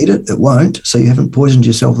doesn't need it, it won't, so you haven't poisoned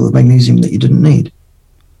yourself with magnesium that you didn't need.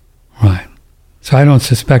 Right. So I don't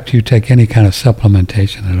suspect you take any kind of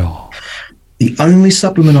supplementation at all. The only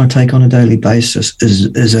supplement I take on a daily basis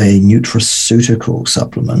is a nutraceutical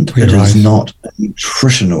supplement. It is not a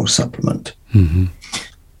nutritional supplement. Mm-hmm.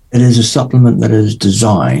 It is a supplement that is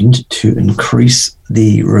designed to increase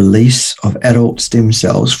the release of adult stem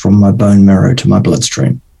cells from my bone marrow to my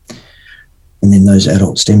bloodstream. And then those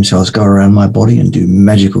adult stem cells go around my body and do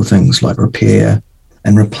magical things like repair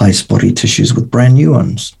and replace body tissues with brand new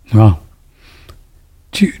ones. Wow.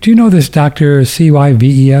 Do you know this Dr.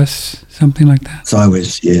 Cyves, something like that?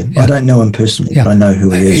 Cyves, yeah. I don't know him personally, but I know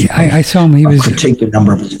who he is. I saw him. I've critiqued a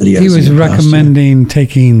number of his videos. He was recommending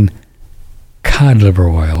taking cod liver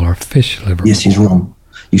oil or fish liver oil. Yes, he's wrong.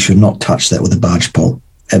 You should not touch that with a barge pole.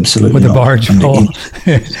 Absolutely with not. A barge pole.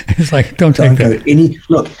 It's like, don't take that.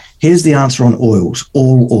 Look, here's the answer on oils.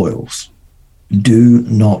 All oils. Do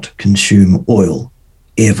not consume oil,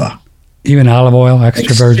 ever. Even olive oil,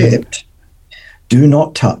 extra virgin? Do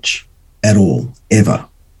not touch at all, ever.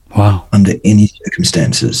 Wow. Under any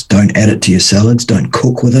circumstances. Don't add it to your salads. Don't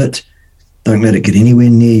cook with it. Don't let it get anywhere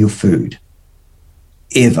near your food.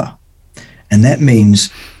 Ever. And that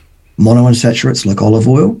means monounsaturates like olive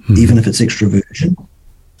oil, even if it's extra virgin.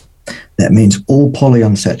 That means all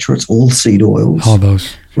polyunsaturates, all seed oils. All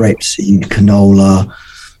those. Rapeseed, canola,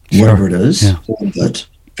 whatever it is, all of it,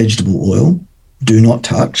 vegetable oil, do not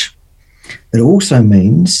touch. It also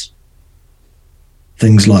means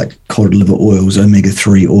things like cod liver oils,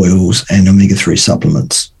 omega-3 oils, and omega-3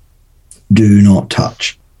 supplements. Do not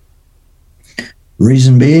touch.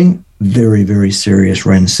 Reason being, very, very serious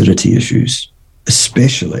rancidity issues,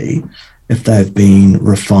 especially if they've been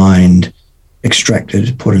refined,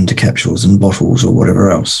 extracted, put into capsules and bottles or whatever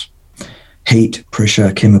else. Heat,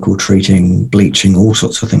 pressure, chemical treating, bleaching, all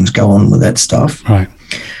sorts of things go on with that stuff. Right.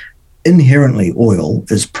 Inherently, oil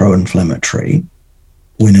is pro-inflammatory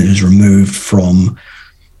when it is removed from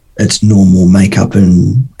its normal makeup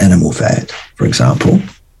in animal fat, for example.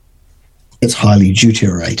 It's highly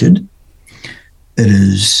deuterated. It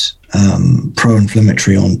is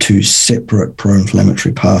pro-inflammatory on two separate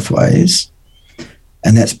pro-inflammatory pathways.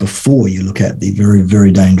 And that's before you look at the very,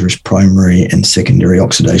 very dangerous primary and secondary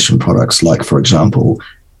oxidation products like, for example,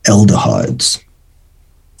 aldehydes,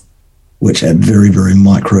 which at very, very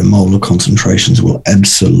micromolar concentrations will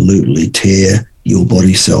absolutely tear your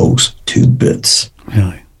body cells to bits.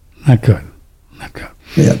 Really? Not good. Not good.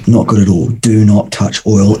 Yeah, not good at all. Do not touch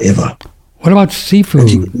oil ever. What about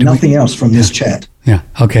seafood? Nothing else from this chat. Yeah,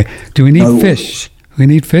 okay. Do we need fish? We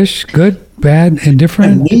need fish? Good, bad,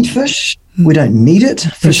 indifferent? We don't need fish. We don't need it.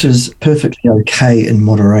 Fish is perfectly okay in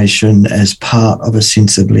moderation as part of a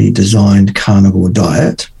sensibly designed carnivore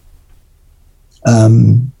diet.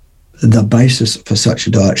 The basis for such a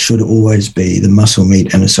diet should always be the muscle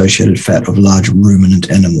meat and associated fat of large ruminant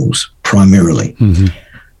animals, primarily.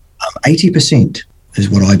 80% is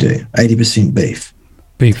what I do, 80% beef.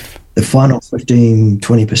 Beef. The final 15,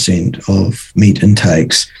 20% of meat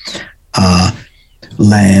intakes are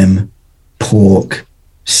lamb, pork,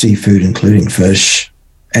 seafood, including fish,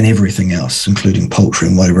 and everything else, including poultry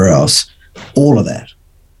and whatever else. All of that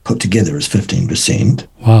put together is 15%,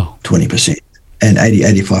 wow, 20%, and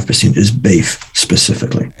 85% is beef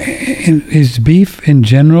specifically. And is beef in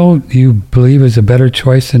general, do you believe, is a better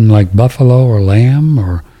choice than like buffalo or lamb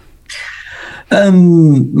or?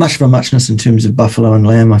 Much of a muchness in terms of buffalo and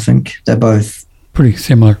lamb, I think. They're both pretty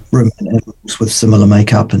similar. Ruminant animals with similar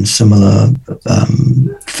makeup and similar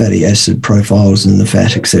fatty acid profiles in the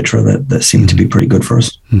fat, etc. That seem to be pretty good for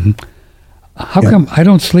us. How come I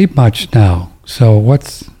don't sleep much now? So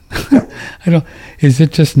what's is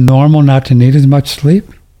it just normal not to need as much sleep?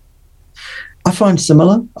 I find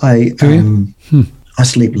similar. I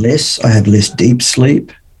sleep less. I have less deep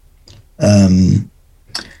sleep.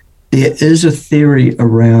 There is a theory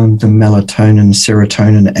around the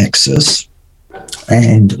melatonin-serotonin axis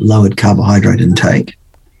and lowered carbohydrate intake.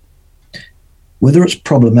 Whether it's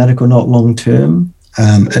problematic or not long-term,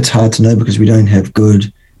 it's hard to know because we don't have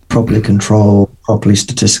good, properly controlled, properly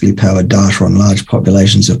statistically powered data on large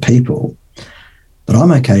populations of people. But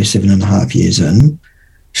I'm okay 7.5 years in.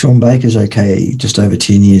 Sean Baker's okay just over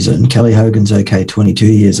 10 years in. Kelly Hogan's okay 22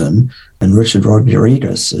 years in. And Richard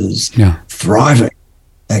Rodriguez is thriving.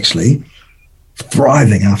 Actually,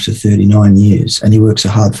 thriving after 39 years, and he works a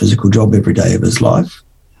hard physical job every day of his life.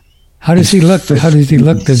 How does he look? How does he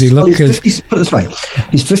look? Does he look put it this way,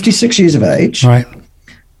 he's 56 years of age. Right.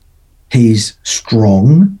 He's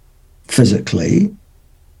strong physically.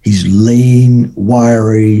 He's lean,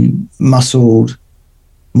 wiry, muscled,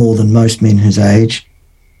 more than most men his age.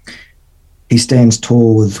 He stands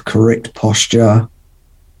tall with correct posture.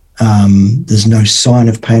 There's no sign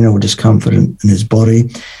of pain or discomfort in his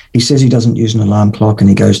body. He says he doesn't use an alarm clock and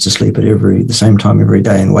he goes to sleep at the same time every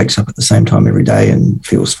day and wakes up at the same time every day and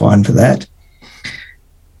feels fine for that.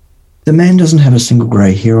 The man doesn't have a single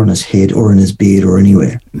grey hair on his head or in his beard or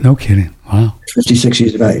anywhere. No kidding. Wow. 56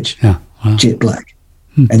 years of age. Yeah. Wow. Jet black.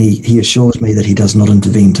 And he assures me that he does not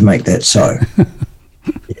intervene to make that so.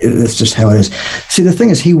 That's just how it is. See, the thing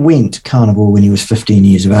is, he went carnivore when he was 15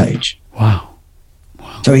 years of age. Wow.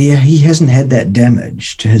 So he hasn't had that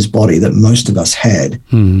damage to his body that most of us had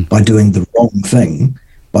by doing the wrong thing,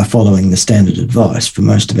 by following the standard advice for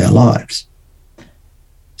most of our lives.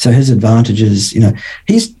 So his advantage is,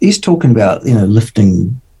 he's talking about,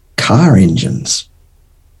 lifting car engines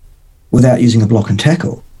without using a block and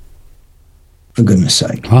tackle, for goodness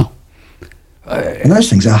sake. Wow. And those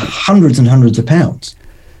things are hundreds and hundreds of pounds.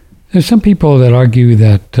 There's some people that argue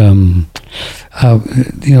that,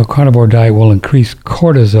 carnivore diet will increase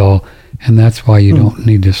cortisol, and that's why you don't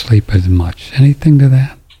need to sleep as much. Anything to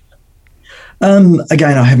that?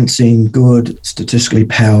 Again, I haven't seen good, statistically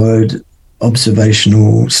powered,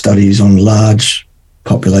 observational studies on large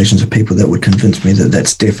populations of people that would convince me that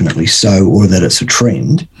that's definitely so, or that it's a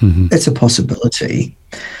trend. It's a possibility.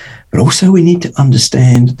 But also we need to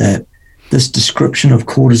understand that this description of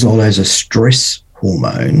cortisol as a stress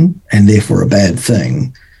hormone, and therefore a bad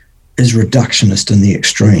thing, is reductionist in the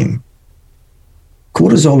extreme.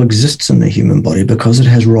 Cortisol exists in the human body because it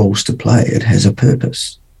has roles to play. It has a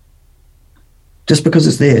purpose. Just because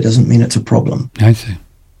it's there doesn't mean it's a problem. I see.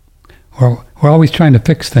 We're always trying to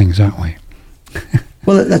fix things, aren't we?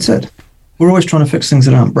 Well, that's it. We're always trying to fix things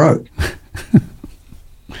that aren't broke.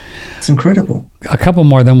 It's incredible. A couple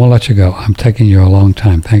more, then we'll let you go. I'm taking you a long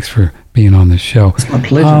time. Thanks for being on this show. It's my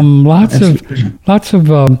pleasure. Lots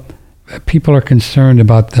of people are concerned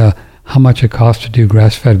about how much it costs to do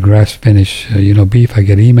grass-fed, grass-finished, beef. I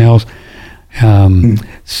get emails.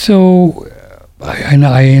 So I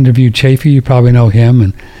know I interviewed Chafee. You probably know him,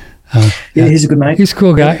 and he's a good mate. He's a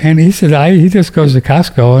cool guy, and he said he just goes to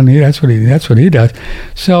Costco, and that's what he does.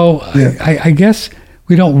 So I guess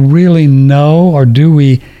we don't really know, or do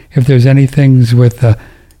we? If there's any things with,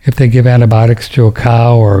 if they give antibiotics to a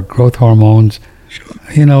cow or growth hormones,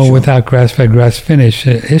 without grass-fed, grass-finished,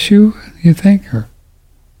 issue, you think? Or?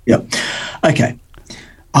 Yeah. Okay.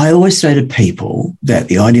 I always say to people that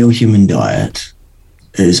the ideal human diet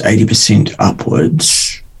is 80%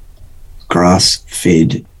 upwards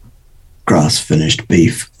grass-fed, grass-finished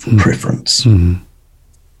beef for preference.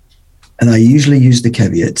 And I usually use the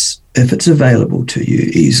caveats, if it's available to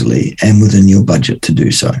you easily and within your budget to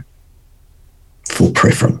do so, for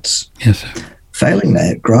preference. Yes, sir. Failing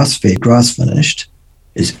that, grass-fed, grass-finished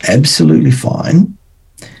is absolutely fine,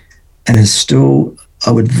 and is still,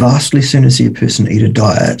 I would vastly sooner see a person eat a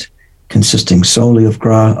diet consisting solely of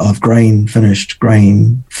grain-finished,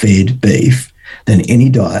 grain-fed beef than any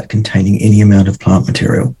diet containing any amount of plant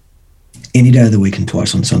material, any day of the week and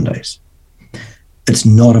twice on Sundays. It's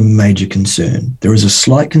not a major concern. There is a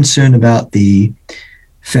slight concern about the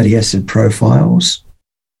fatty acid profiles.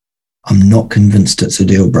 I'm not convinced it's a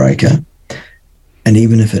deal breaker. And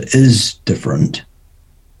even if it is different,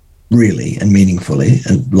 really and meaningfully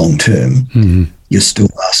and long term, you're still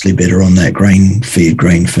vastly better on that grain-fed,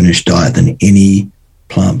 grain-finished diet than any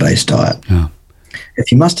plant-based diet. Yeah.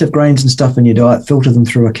 If you must have grains and stuff in your diet, filter them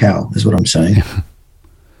through a cow, is what I'm saying. Yeah.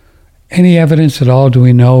 Any evidence at all, do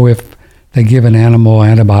we know if they give an animal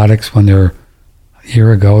antibiotics when they're a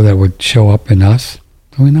year ago that would show up in us?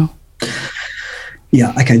 Do we know?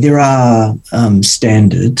 Yeah, okay. There are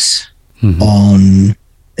standards in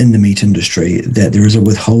the meat industry that there is a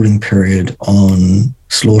withholding period on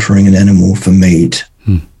slaughtering an animal for meat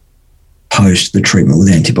post the treatment with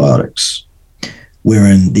antibiotics,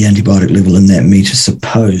 wherein the antibiotic level in that meat is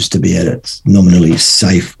supposed to be at its nominally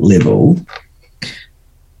safe level.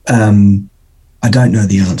 I don't know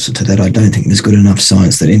the answer to that. I don't think there's good enough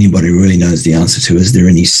science that anybody really knows the answer to, is there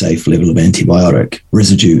any safe level of antibiotic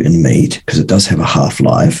residue in meat, because it does have a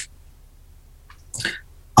half-life.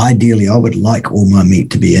 Ideally, I would like all my meat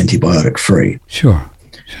to be antibiotic-free. Sure.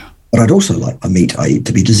 But I'd also like my meat I eat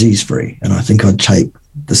to be disease-free, and I think I'd take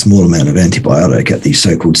the small amount of antibiotic at the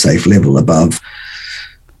so-called safe level above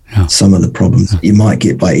some of the problems you might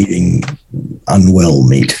get by eating unwell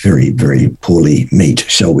meat, very, very poorly meat,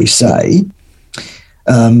 shall we say.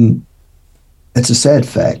 It's a sad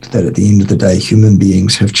fact that at the end of the day, human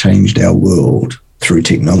beings have changed our world through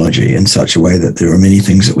technology in such a way that there are many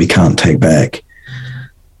things that we can't take back.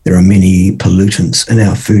 There are many pollutants in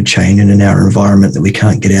our food chain and in our environment that we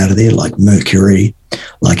can't get out of there, like mercury,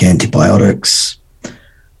 like antibiotics,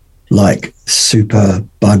 like super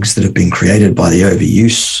bugs that have been created by the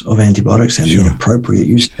overuse of antibiotics and the inappropriate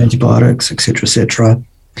use of antibiotics, etc., etc.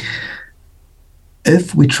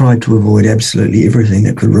 If we tried to avoid absolutely everything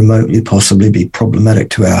that could remotely possibly be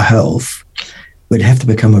problematic to our health, we'd have to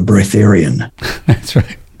become a breatharian. That's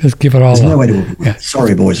right. Just give it all There's up. no way to. Yeah.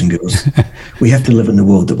 Sorry, boys and girls. We have to live in the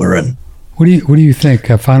world that we're in. What do you think?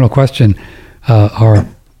 Final question. Our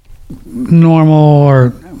normal or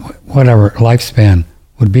whatever lifespan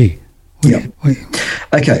would be?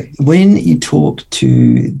 Okay. When you talk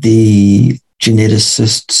to the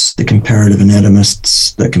geneticists, the comparative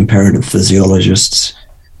anatomists, the comparative physiologists,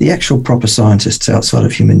 the actual proper scientists outside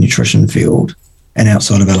of human nutrition field and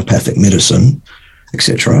outside of allopathic medicine,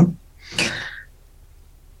 etc.,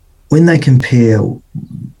 when they compare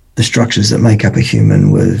the structures that make up a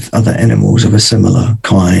human with other animals of a similar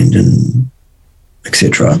kind and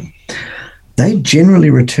etc., they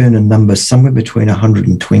generally return a number somewhere between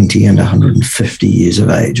 120 and 150 years of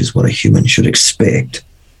age is what a human should expect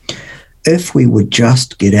if we would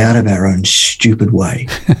just get out of our own stupid way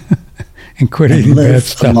and quit eating bad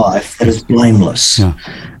stuff. Live a life that is blameless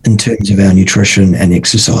in terms of our nutrition and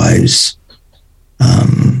exercise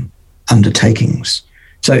undertakings.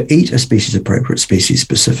 So eat a species-appropriate,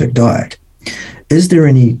 species-specific diet. Is there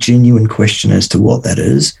any genuine question as to what that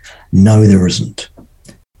is? No, there isn't.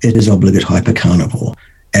 It is obligate hypercarnivore,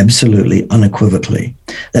 absolutely, unequivocally.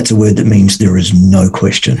 That's a word that means there is no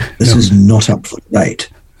question. This is not up for debate.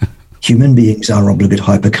 Human beings are obligate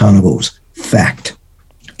hypercarnivores. Fact.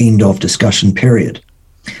 End of discussion, period.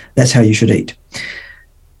 That's how you should eat.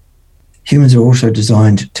 Humans are also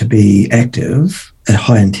designed to be active at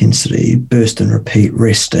high intensity, burst and repeat,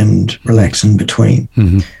 rest and relax in between.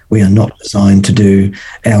 Mm-hmm. We are not designed to do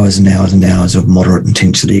hours and hours and hours of moderate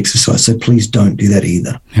intensity exercise. So please don't do that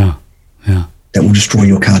either. Yeah. That will destroy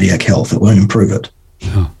your cardiac health. It won't improve it,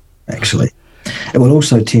 actually. It will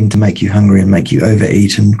also tend to make you hungry and make you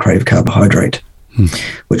overeat and crave carbohydrate,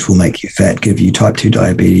 which will make you fat, give you type 2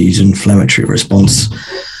 diabetes, inflammatory response,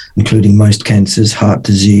 including most cancers, heart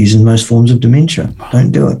disease, and most forms of dementia.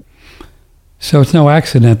 Don't do it. So it's no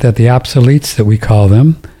accident that the obsoletes that we call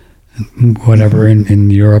them, whatever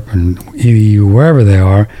in Europe and EU, wherever they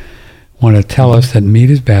are, want to tell us that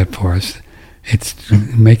meat is bad for us. It's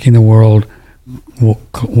making the world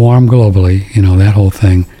warm globally, that whole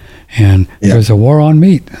thing. And there's a war on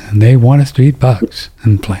meat, and they want us to eat bugs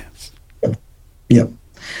and plants. Yep.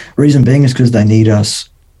 Reason being is because they need us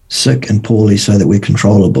sick and poorly so that we're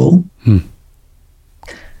controllable.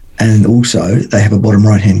 And also, they have a bottom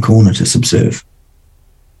right-hand corner to subserve.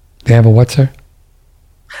 They have a what, sir?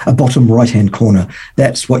 A bottom right-hand corner.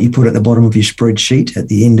 That's what you put at the bottom of your spreadsheet at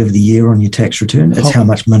the end of the year on your tax return. That's how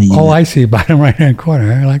much money you make. I see. Bottom right-hand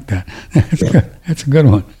corner. I like that. That's good. That's a good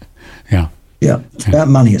one. Yeah. Yeah. It's about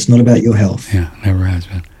money. It's not about your health. Yeah, never has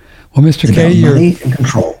been. Well, Mr. K, you're money and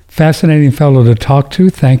control. Fascinating fellow to talk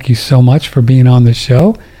to. Thank you so much for being on the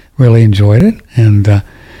show. Really enjoyed it. And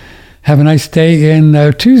have a nice day in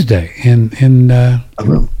Tuesday. I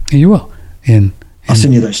will. You will. I'll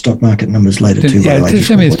send you those stock market numbers later too. Yeah, just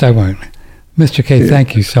send me the stock market. Mr. K,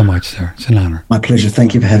 thank you so much, sir. It's an honor. My pleasure.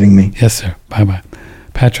 Thank you for having me. Yes, sir. Bye-bye.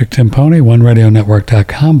 Patrick Timpone,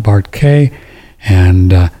 OneRadioNetwork.com, Bart K,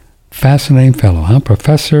 and fascinating fellow,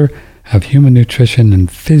 Professor of Human Nutrition and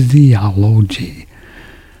Physiology.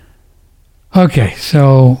 Okay,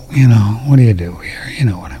 so, what do you do here? You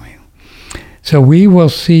know what I mean. So we will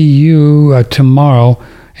see you tomorrow,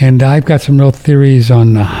 and I've got some real theories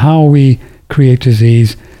on how we create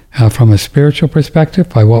disease from a spiritual perspective,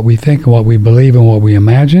 by what we think and what we believe and what we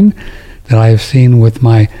imagine, that I have seen with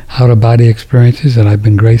my out-of-body experiences that I've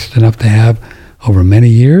been graced enough to have over many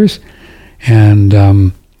years. And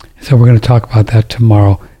so we're going to talk about that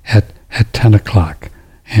tomorrow at 10 o'clock,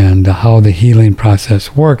 and how the healing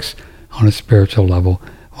process works on a spiritual level,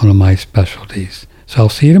 one of my specialties. So I'll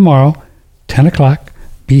see you tomorrow, 10 o'clock.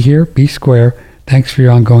 Be here, be square. Thanks for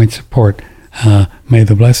your ongoing support. May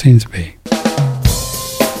the blessings be.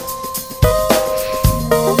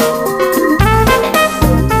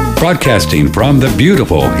 Broadcasting from the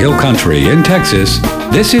beautiful Hill Country in Texas,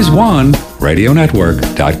 this is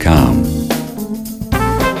OneRadioNetwork.com.